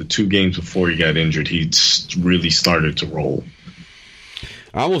the 2 games before he got injured, he really started to roll.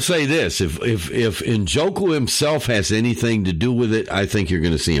 I will say this. If Njoku himself has anything to do with it, I think you're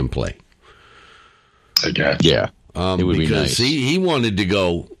going to see him play. Okay. Yeah. It would be nice. He wanted to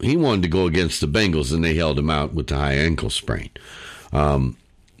go against the Bengals, and they held him out with the high ankle sprain.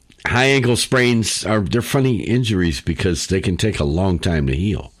 High ankle sprains they're funny injuries because they can take a long time to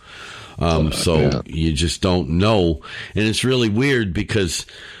heal. You just don't know. And it's really weird because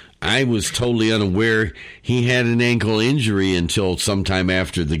I was totally unaware he had an ankle injury until sometime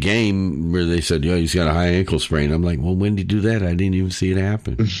after the game where they said, he's got a high ankle sprain. I'm like, well, when did he do that? I didn't even see it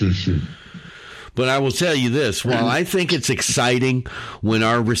happen. But I will tell you this, while I think it's exciting when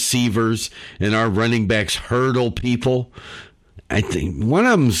our receivers and our running backs hurdle people, I think one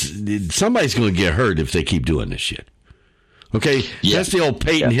of them's somebody's going to get hurt if they keep doing this shit. Okay? Yeah. That's the old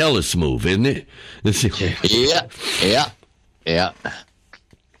Peyton Hillis move, isn't it? Yeah.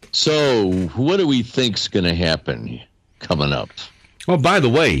 So, what do we think's going to happen coming up? Oh, by the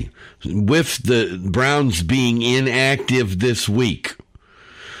way, with the Browns being inactive this week,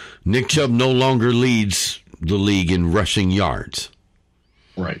 Nick Chubb no longer leads the league in rushing yards.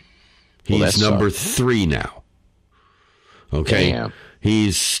 Right. He's number 3 now. Okay. Damn.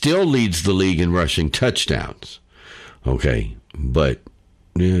 He still leads the league in rushing touchdowns. Okay. But,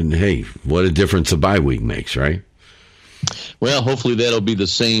 hey, what a difference a bye week makes, right? Well, hopefully that'll be the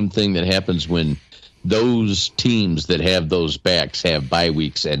same thing that happens when those teams that have those backs have bye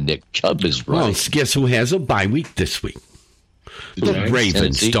weeks and Nick Chubb is right. Well, guess who has a bye week this week? The Ravens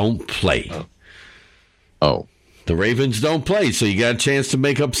Tennessee? don't play. Oh. The Ravens don't play, so you got a chance to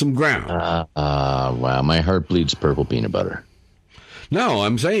make up some ground. Wow. My heart bleeds purple peanut butter. No,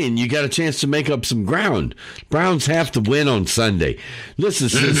 I'm saying you got a chance to make up some ground. Browns have to win on Sunday. This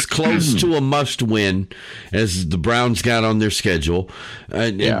is as close to a must-win as the Browns got on their schedule.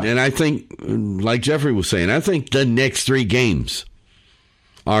 And I think, like Jeffrey was saying, I think the next 3 games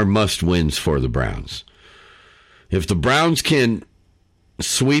are must-wins for the Browns. If the Browns can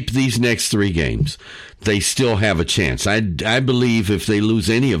sweep these next 3 games, they still have a chance. I believe if they lose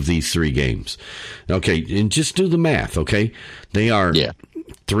any of these 3 games, okay, and just do the math, okay? They are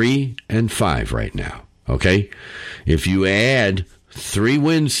 3-5 right now, okay? If you add 3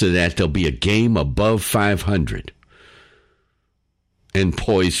 wins to that, they'll be a game above 500 and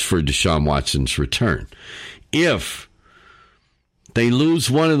poised for Deshaun Watson's return. If they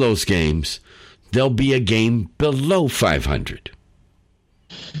lose one of those games, they'll be a game below 500.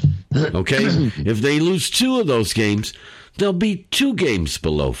 Okay? If they lose 2 of those games, they'll be 2 games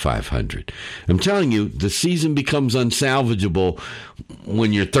below 500. I'm telling you, the season becomes unsalvageable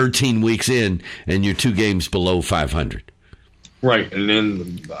when you're 13 weeks in and you're 2 games below 500. Right, and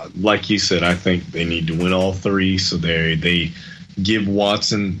then, like you said, I think they need to win all 3, so they give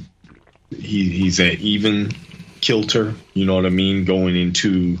Watson, he's at even kilter, you know what I mean, going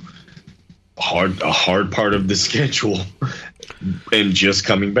into a hard part of the schedule and just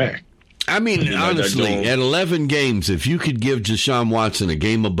coming back. I mean, honestly, at 11 games, if you could give Deshaun Watson a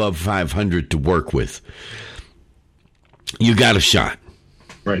game above 500 to work with, you got a shot.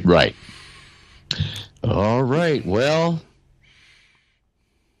 Right. All right. Well.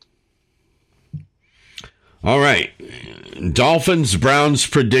 All right. Dolphins, Browns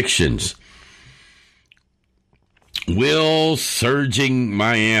predictions. Will surging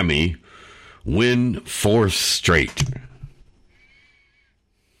Miami win 4th straight?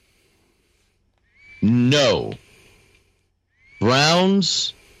 No.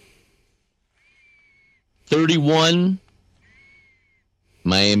 Browns 31,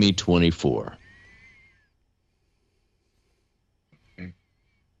 Miami 24.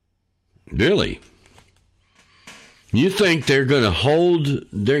 Really? You think they're going to hold,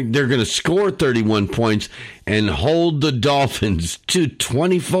 they're going to score 31 points and hold the Dolphins to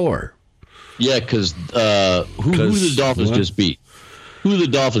 24? Yeah, because who the Dolphins just beat? Who the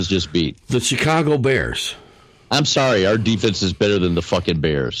Dolphins just beat? The Chicago Bears. I'm sorry, our defense is better than the fucking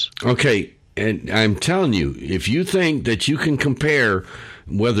Bears. Okay, and I'm telling you, if you think that you can compare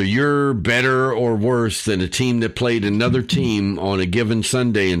whether you're better or worse than a team that played another team on a given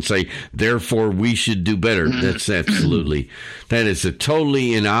Sunday and say, therefore we should do better, that is a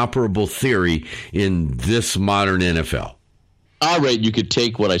totally inoperable theory in this modern NFL. All right, you could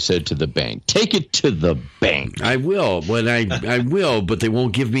take what I said to the bank. Take it to the bank. I will, but I will, but they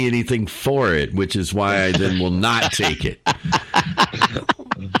won't give me anything for it, which is why I then will not take it.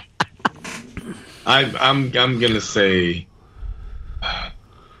 I'm gonna say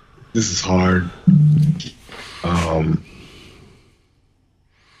this is hard. I'm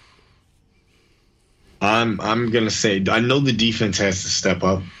gonna say I know the defense has to step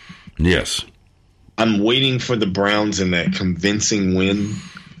up. Yes. I'm waiting for the Browns in that convincing win,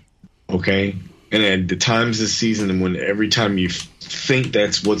 okay? And at the times this season, and when every time you think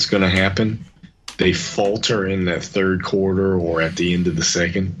that's what's going to happen, they falter in that third quarter or at the end of the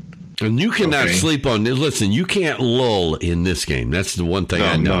second. And you cannot sleep on it. Listen, you can't lull in this game. That's the one thing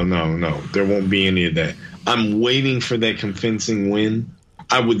I know. No. There won't be any of that. I'm waiting for that convincing win.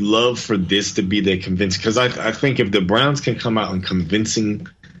 I would love for this to be that convincing, because I think if the Browns can come out and convincingly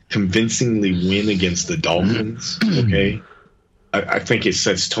win against the Dolphins, okay, I think it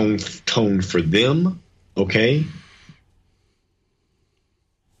sets tone for them, okay,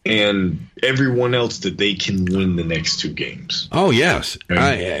 and everyone else that they can win the next 2 games. Oh yes,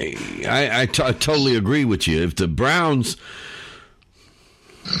 okay? I totally agree with you. If the Browns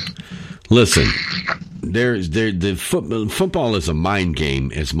listen, football is a mind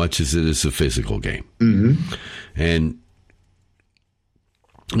game as much as it is a physical game, and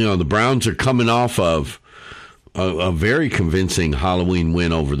you know, the Browns are coming off of a very convincing Halloween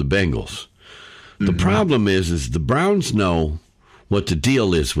win over the Bengals. The problem is the Browns know what the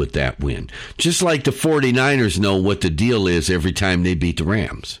deal is with that win. Just like the 49ers know what the deal is every time they beat the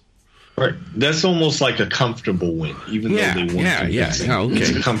Rams. Right. That's almost like a comfortable win, even though they won. Yeah. Okay.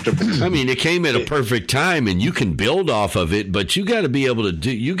 It's a comfortable win. I mean, it came at a perfect time, and you can build off of it, but you got to be able to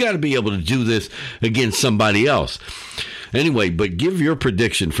do this against somebody else. Anyway, but give your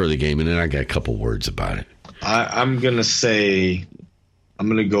prediction for the game, and then I got a couple words about it. I'm going to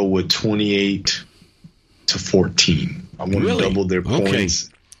go with 28-14. I want to double their points.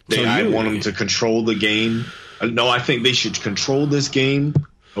 Okay. I want them to control the game. No, I think they should control this game.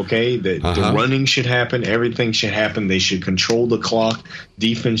 Okay, the running should happen. Everything should happen. They should control the clock.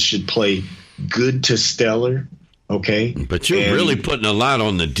 Defense should play good to stellar. Okay, but you're really putting a lot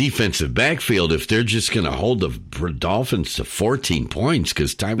on the defensive backfield if they're just going to hold the Dolphins to 14 points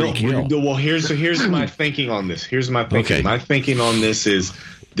because Tyreek Hill. Well, here's my thinking on this. Here's my thinking. Okay. My thinking on this is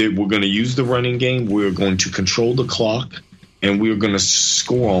that we're going to use the running game. We're going to control the clock, and we're going to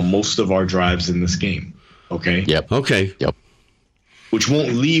score on most of our drives in this game. Okay. Yep. Okay. Yep. Which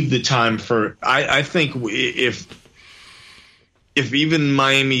won't leave the time for. I think if even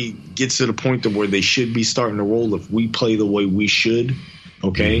Miami gets to the point of where they should be starting to roll, if we play the way we should,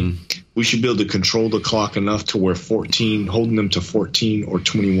 okay, we should be able to control the clock enough to where holding them to 14 or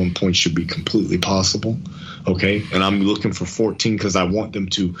 21 points should be completely possible, okay? And I'm looking for 14 because I want them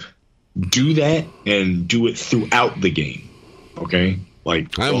to do that and do it throughout the game, okay?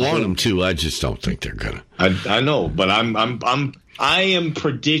 Like I want them to. I just don't think they're gonna. I know, but I am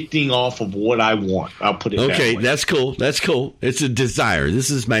predicting off of what I want. I'll put it that way. Okay, that's cool. That's cool. It's a desire.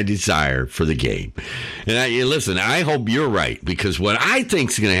 This is my desire for the game. And listen, I hope you're right because what I think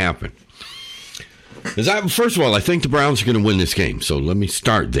is going to happen is, first of all, I think the Browns are going to win this game. So let me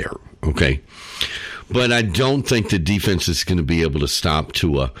start there, okay? But I don't think the defense is going to be able to stop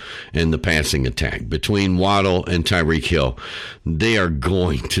Tua and the passing attack. Between Waddle and Tyreek Hill, they are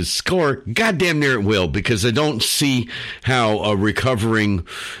going to score goddamn near at will because I don't see how a recovering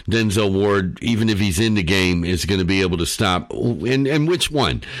Denzel Ward, even if he's in the game, is going to be able to stop. And which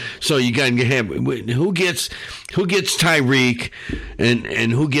one? So you got to have who gets Tyreek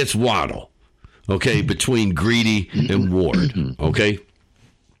and who gets Waddle, okay, between Greedy and Ward, okay?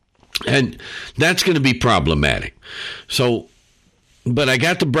 And that's going to be problematic. So, but I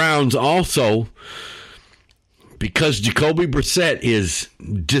got the Browns also because Jacoby Brissett is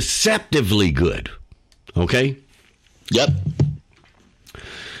deceptively good. Okay? Yep.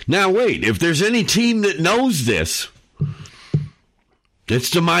 Now, wait. If there's any team that knows this, it's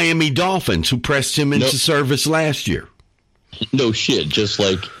the Miami Dolphins who pressed him into service last year. No shit. Just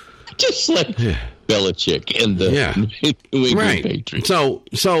like Belichick and the New England Patriots.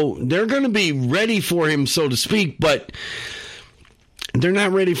 So they're going to be ready for him, so to speak, but they're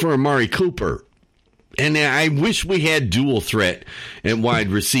not ready for Amari Cooper. And I wish we had dual threat at wide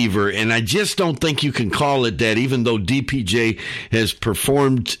receiver, and I just don't think you can call it that, even though DPJ has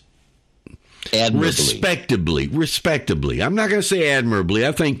performed admirably. Respectably. I'm not going to say admirably.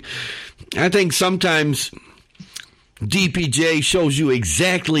 I think sometimes DPJ shows you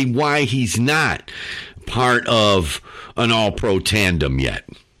exactly why he's not part of an all-pro tandem yet.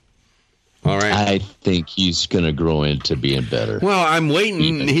 All right. I think he's going to grow into being better. Well, I'm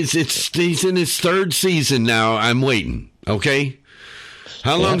waiting. He's in his third season now. I'm waiting. Okay.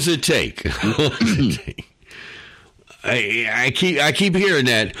 How long does it take? I keep hearing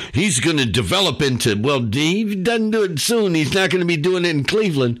that he's going to develop into. Well, he doesn't do it soon. He's not going to be doing it in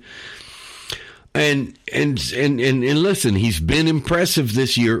Cleveland. And listen, he's been impressive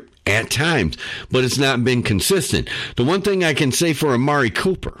this year at times, but it's not been consistent. The one thing I can say for Amari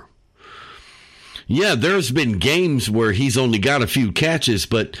Cooper, there's been games where he's only got a few catches,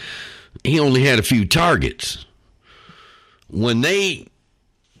 but he only had a few targets. When they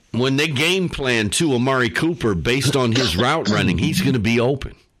game plan to Amari Cooper based on his route running, he's going to be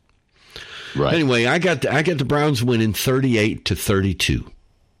open. Right. Anyway, I got the Browns winning 38-32.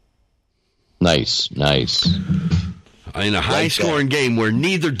 Nice. In a high-scoring game where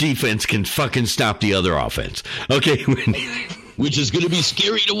neither defense can fucking stop the other offense. Okay. Which is going to be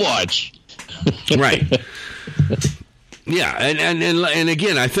scary to watch. Right. Yeah, and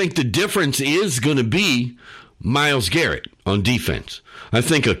again, I think the difference is going to be Myles Garrett on defense. I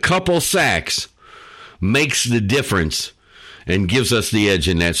think a couple sacks makes the difference and gives us the edge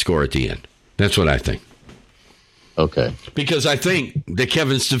in that score at the end. That's what I think. Okay. Because I think that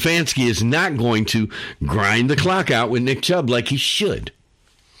Kevin Stefanski is not going to grind the clock out with Nick Chubb like he should.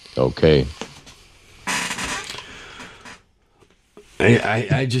 Okay.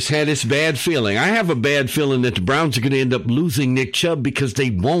 I just had this bad feeling. I have a bad feeling that the Browns are going to end up losing Nick Chubb because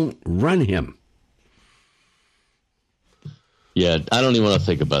they won't run him. Yeah, I don't even want to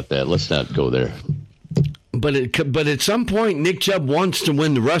think about that. Let's not go there. But at some point, Nick Chubb wants to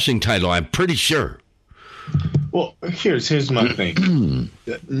win the rushing title, I'm pretty sure. Well, here's my thing.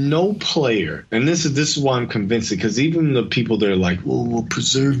 No player, and this is why I'm convinced, because even the people that are like, well, we'll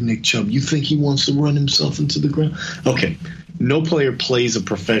preserve Nick Chubb. You think he wants to run himself into the ground? Okay. No player plays a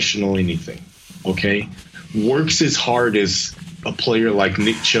professional anything, okay? Works as hard as a player like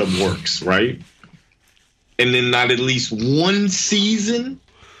Nick Chubb works, right? and then not at least one season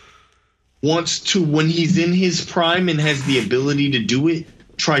wants to, when he's in his prime and has the ability to do it,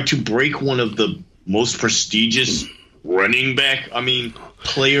 try to break one of the most prestigious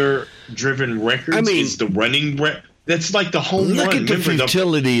player-driven records? Is the running that's like the home look run. Look at the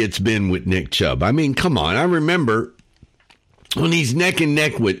futility it's been with Nick Chubb. I mean, come on. I remember when he's neck and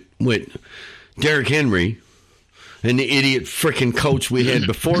neck with Derrick Henry and the idiot freaking coach we had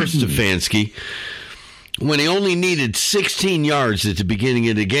before Stefanski, when he only needed 16 yards at the beginning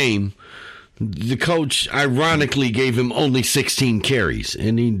of the game, the coach ironically gave him only 16 carries,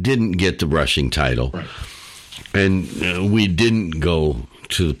 and he didn't get the rushing title. Right. And we didn't go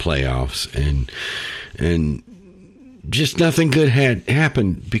to the playoffs, and just nothing good had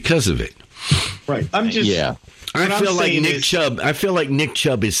happened because of it. Right. I feel like Nick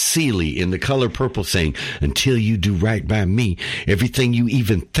Chubb is Seeley in The Color Purple, saying, "Until you do right by me, everything you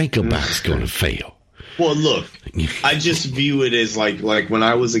even think about is going to fail." Well, look, I just view it as like when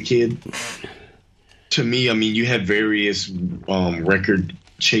I was a kid. To me, I mean, you have various record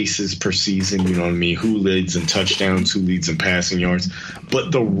chases per season. You know what I mean? Who leads in touchdowns? Who leads in passing yards?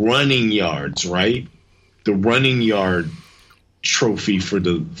 But the running yards, right? The running yard trophy for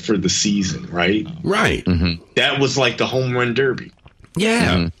the season, right? Right. Mm-hmm. That was like the home run derby.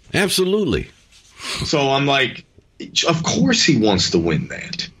 Yeah, absolutely. So I'm like, of course he wants to win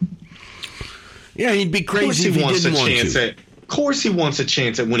that. Yeah, he'd be crazy if he didn't want to. Of course he wants a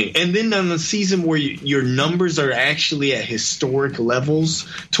chance at winning. And then on the season where your numbers are actually at historic levels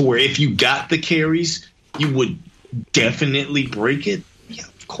to where if you got the carries, you would definitely break it. Yeah,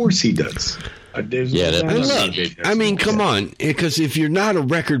 of course he does. Come on. Because if you're not a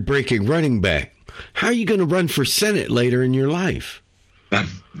record-breaking running back, how are you going to run for Senate later in your life?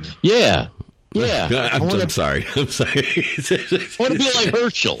 Yeah. I'm sorry. I want to be like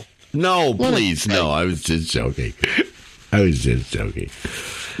Herschel. No, please. No, I was just joking.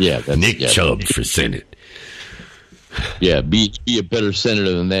 Yeah. Nick Chubb for Senate. Yeah, be a better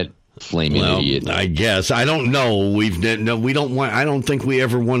senator than that flaming idiot. I guess. I don't know. We don't want. I don't think we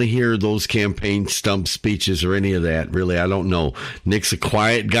ever want to hear those campaign stump speeches or any of that. Really, I don't know. Nick's a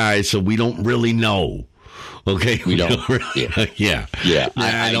quiet guy, so we don't really know. Okay, we don't. Yeah.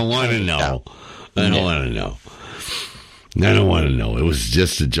 I don't want to know. I don't want to know. I don't want to know. It was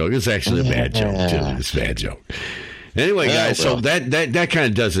just a joke. It's actually a bad joke, too. It's a bad joke. Anyway, guys, so that kind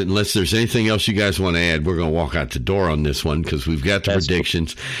of does it. Unless there's anything else you guys want to add, we're going to walk out the door on this one because we've got the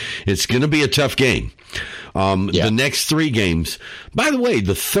predictions. Cool. It's going to be a tough game. The next 3 games, by the way,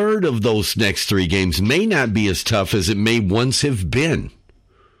 the third of those next 3 games may not be as tough as it may once have been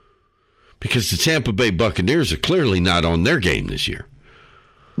because the Tampa Bay Buccaneers are clearly not on their game this year.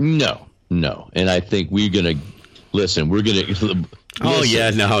 No. And I think we're going to listen. We're going to. Oh, yeah,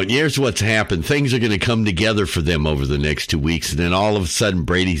 no, here's what's happened. Things are going to come together for them over the next 2 weeks, and then all of a sudden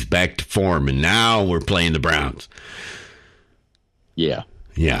Brady's back to form, and now we're playing the Browns. Yeah.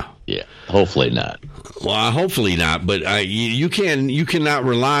 Hopefully not. Well, hopefully not, but you cannot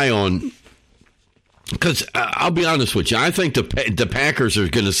rely on – because I'll be honest with you, I think the Packers are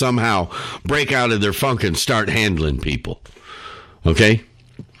going to somehow break out of their funk and start handling people, okay?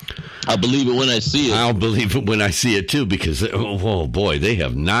 I'll believe it when I see it. I'll believe it when I see it, too, because, oh, boy, they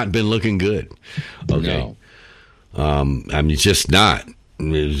have not been looking good. Okay. No. I mean, just not.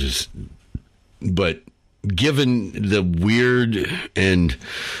 But given the weird and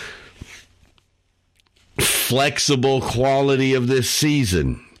flexible quality of this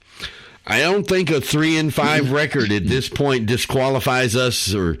season, I don't think a 3-5 record at this point disqualifies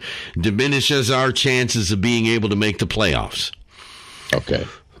us or diminishes our chances of being able to make the playoffs. Okay.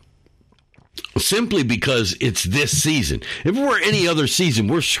 Simply because it's this season. If it were any other season,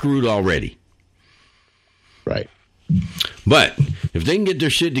 we're screwed already. Right. But if they can get their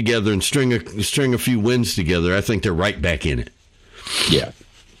shit together and string a few wins together, I think they're right back in it. Yeah.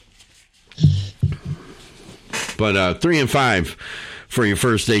 But 3-5 for your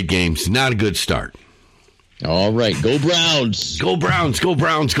first 8 games, not a good start. All right. Go Browns. Go Browns. Go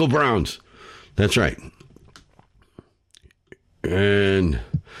Browns. Go Browns. That's right. And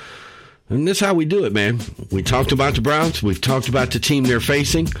that's how we do it, man. We talked about the Browns. We've talked about the team they're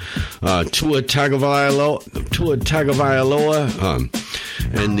facing. Tua Tagovailoa,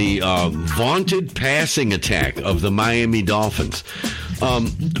 and the vaunted passing attack of the Miami Dolphins.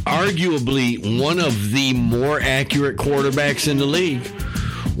 Arguably one of the more accurate quarterbacks in the league.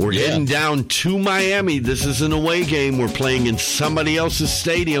 We're heading down to Miami. This is an away game. We're playing in somebody else's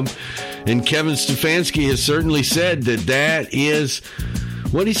stadium. And Kevin Stefanski has certainly said that is,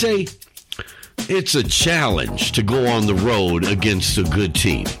 what did he say? It's a challenge to go on the road against a good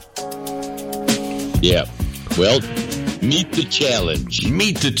team. Yeah. Well, meet the challenge.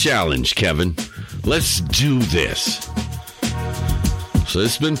 Meet the challenge, Kevin. Let's do this. So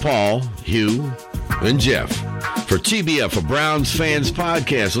this has been Paul, Hugh, and Jeff for TBF, a Browns Fans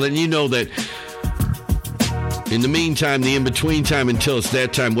Podcast, letting you know that in the meantime, the in-between time until it's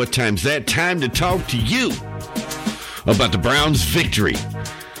that time, what time's that? Time to talk to you about the Browns' victory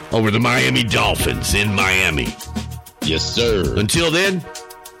over the Miami Dolphins in Miami. Yes, sir. Until then,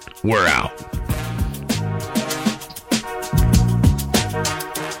 we're out.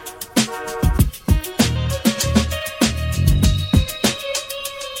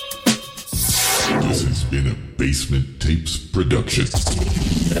 This has been a Basement Tapes production.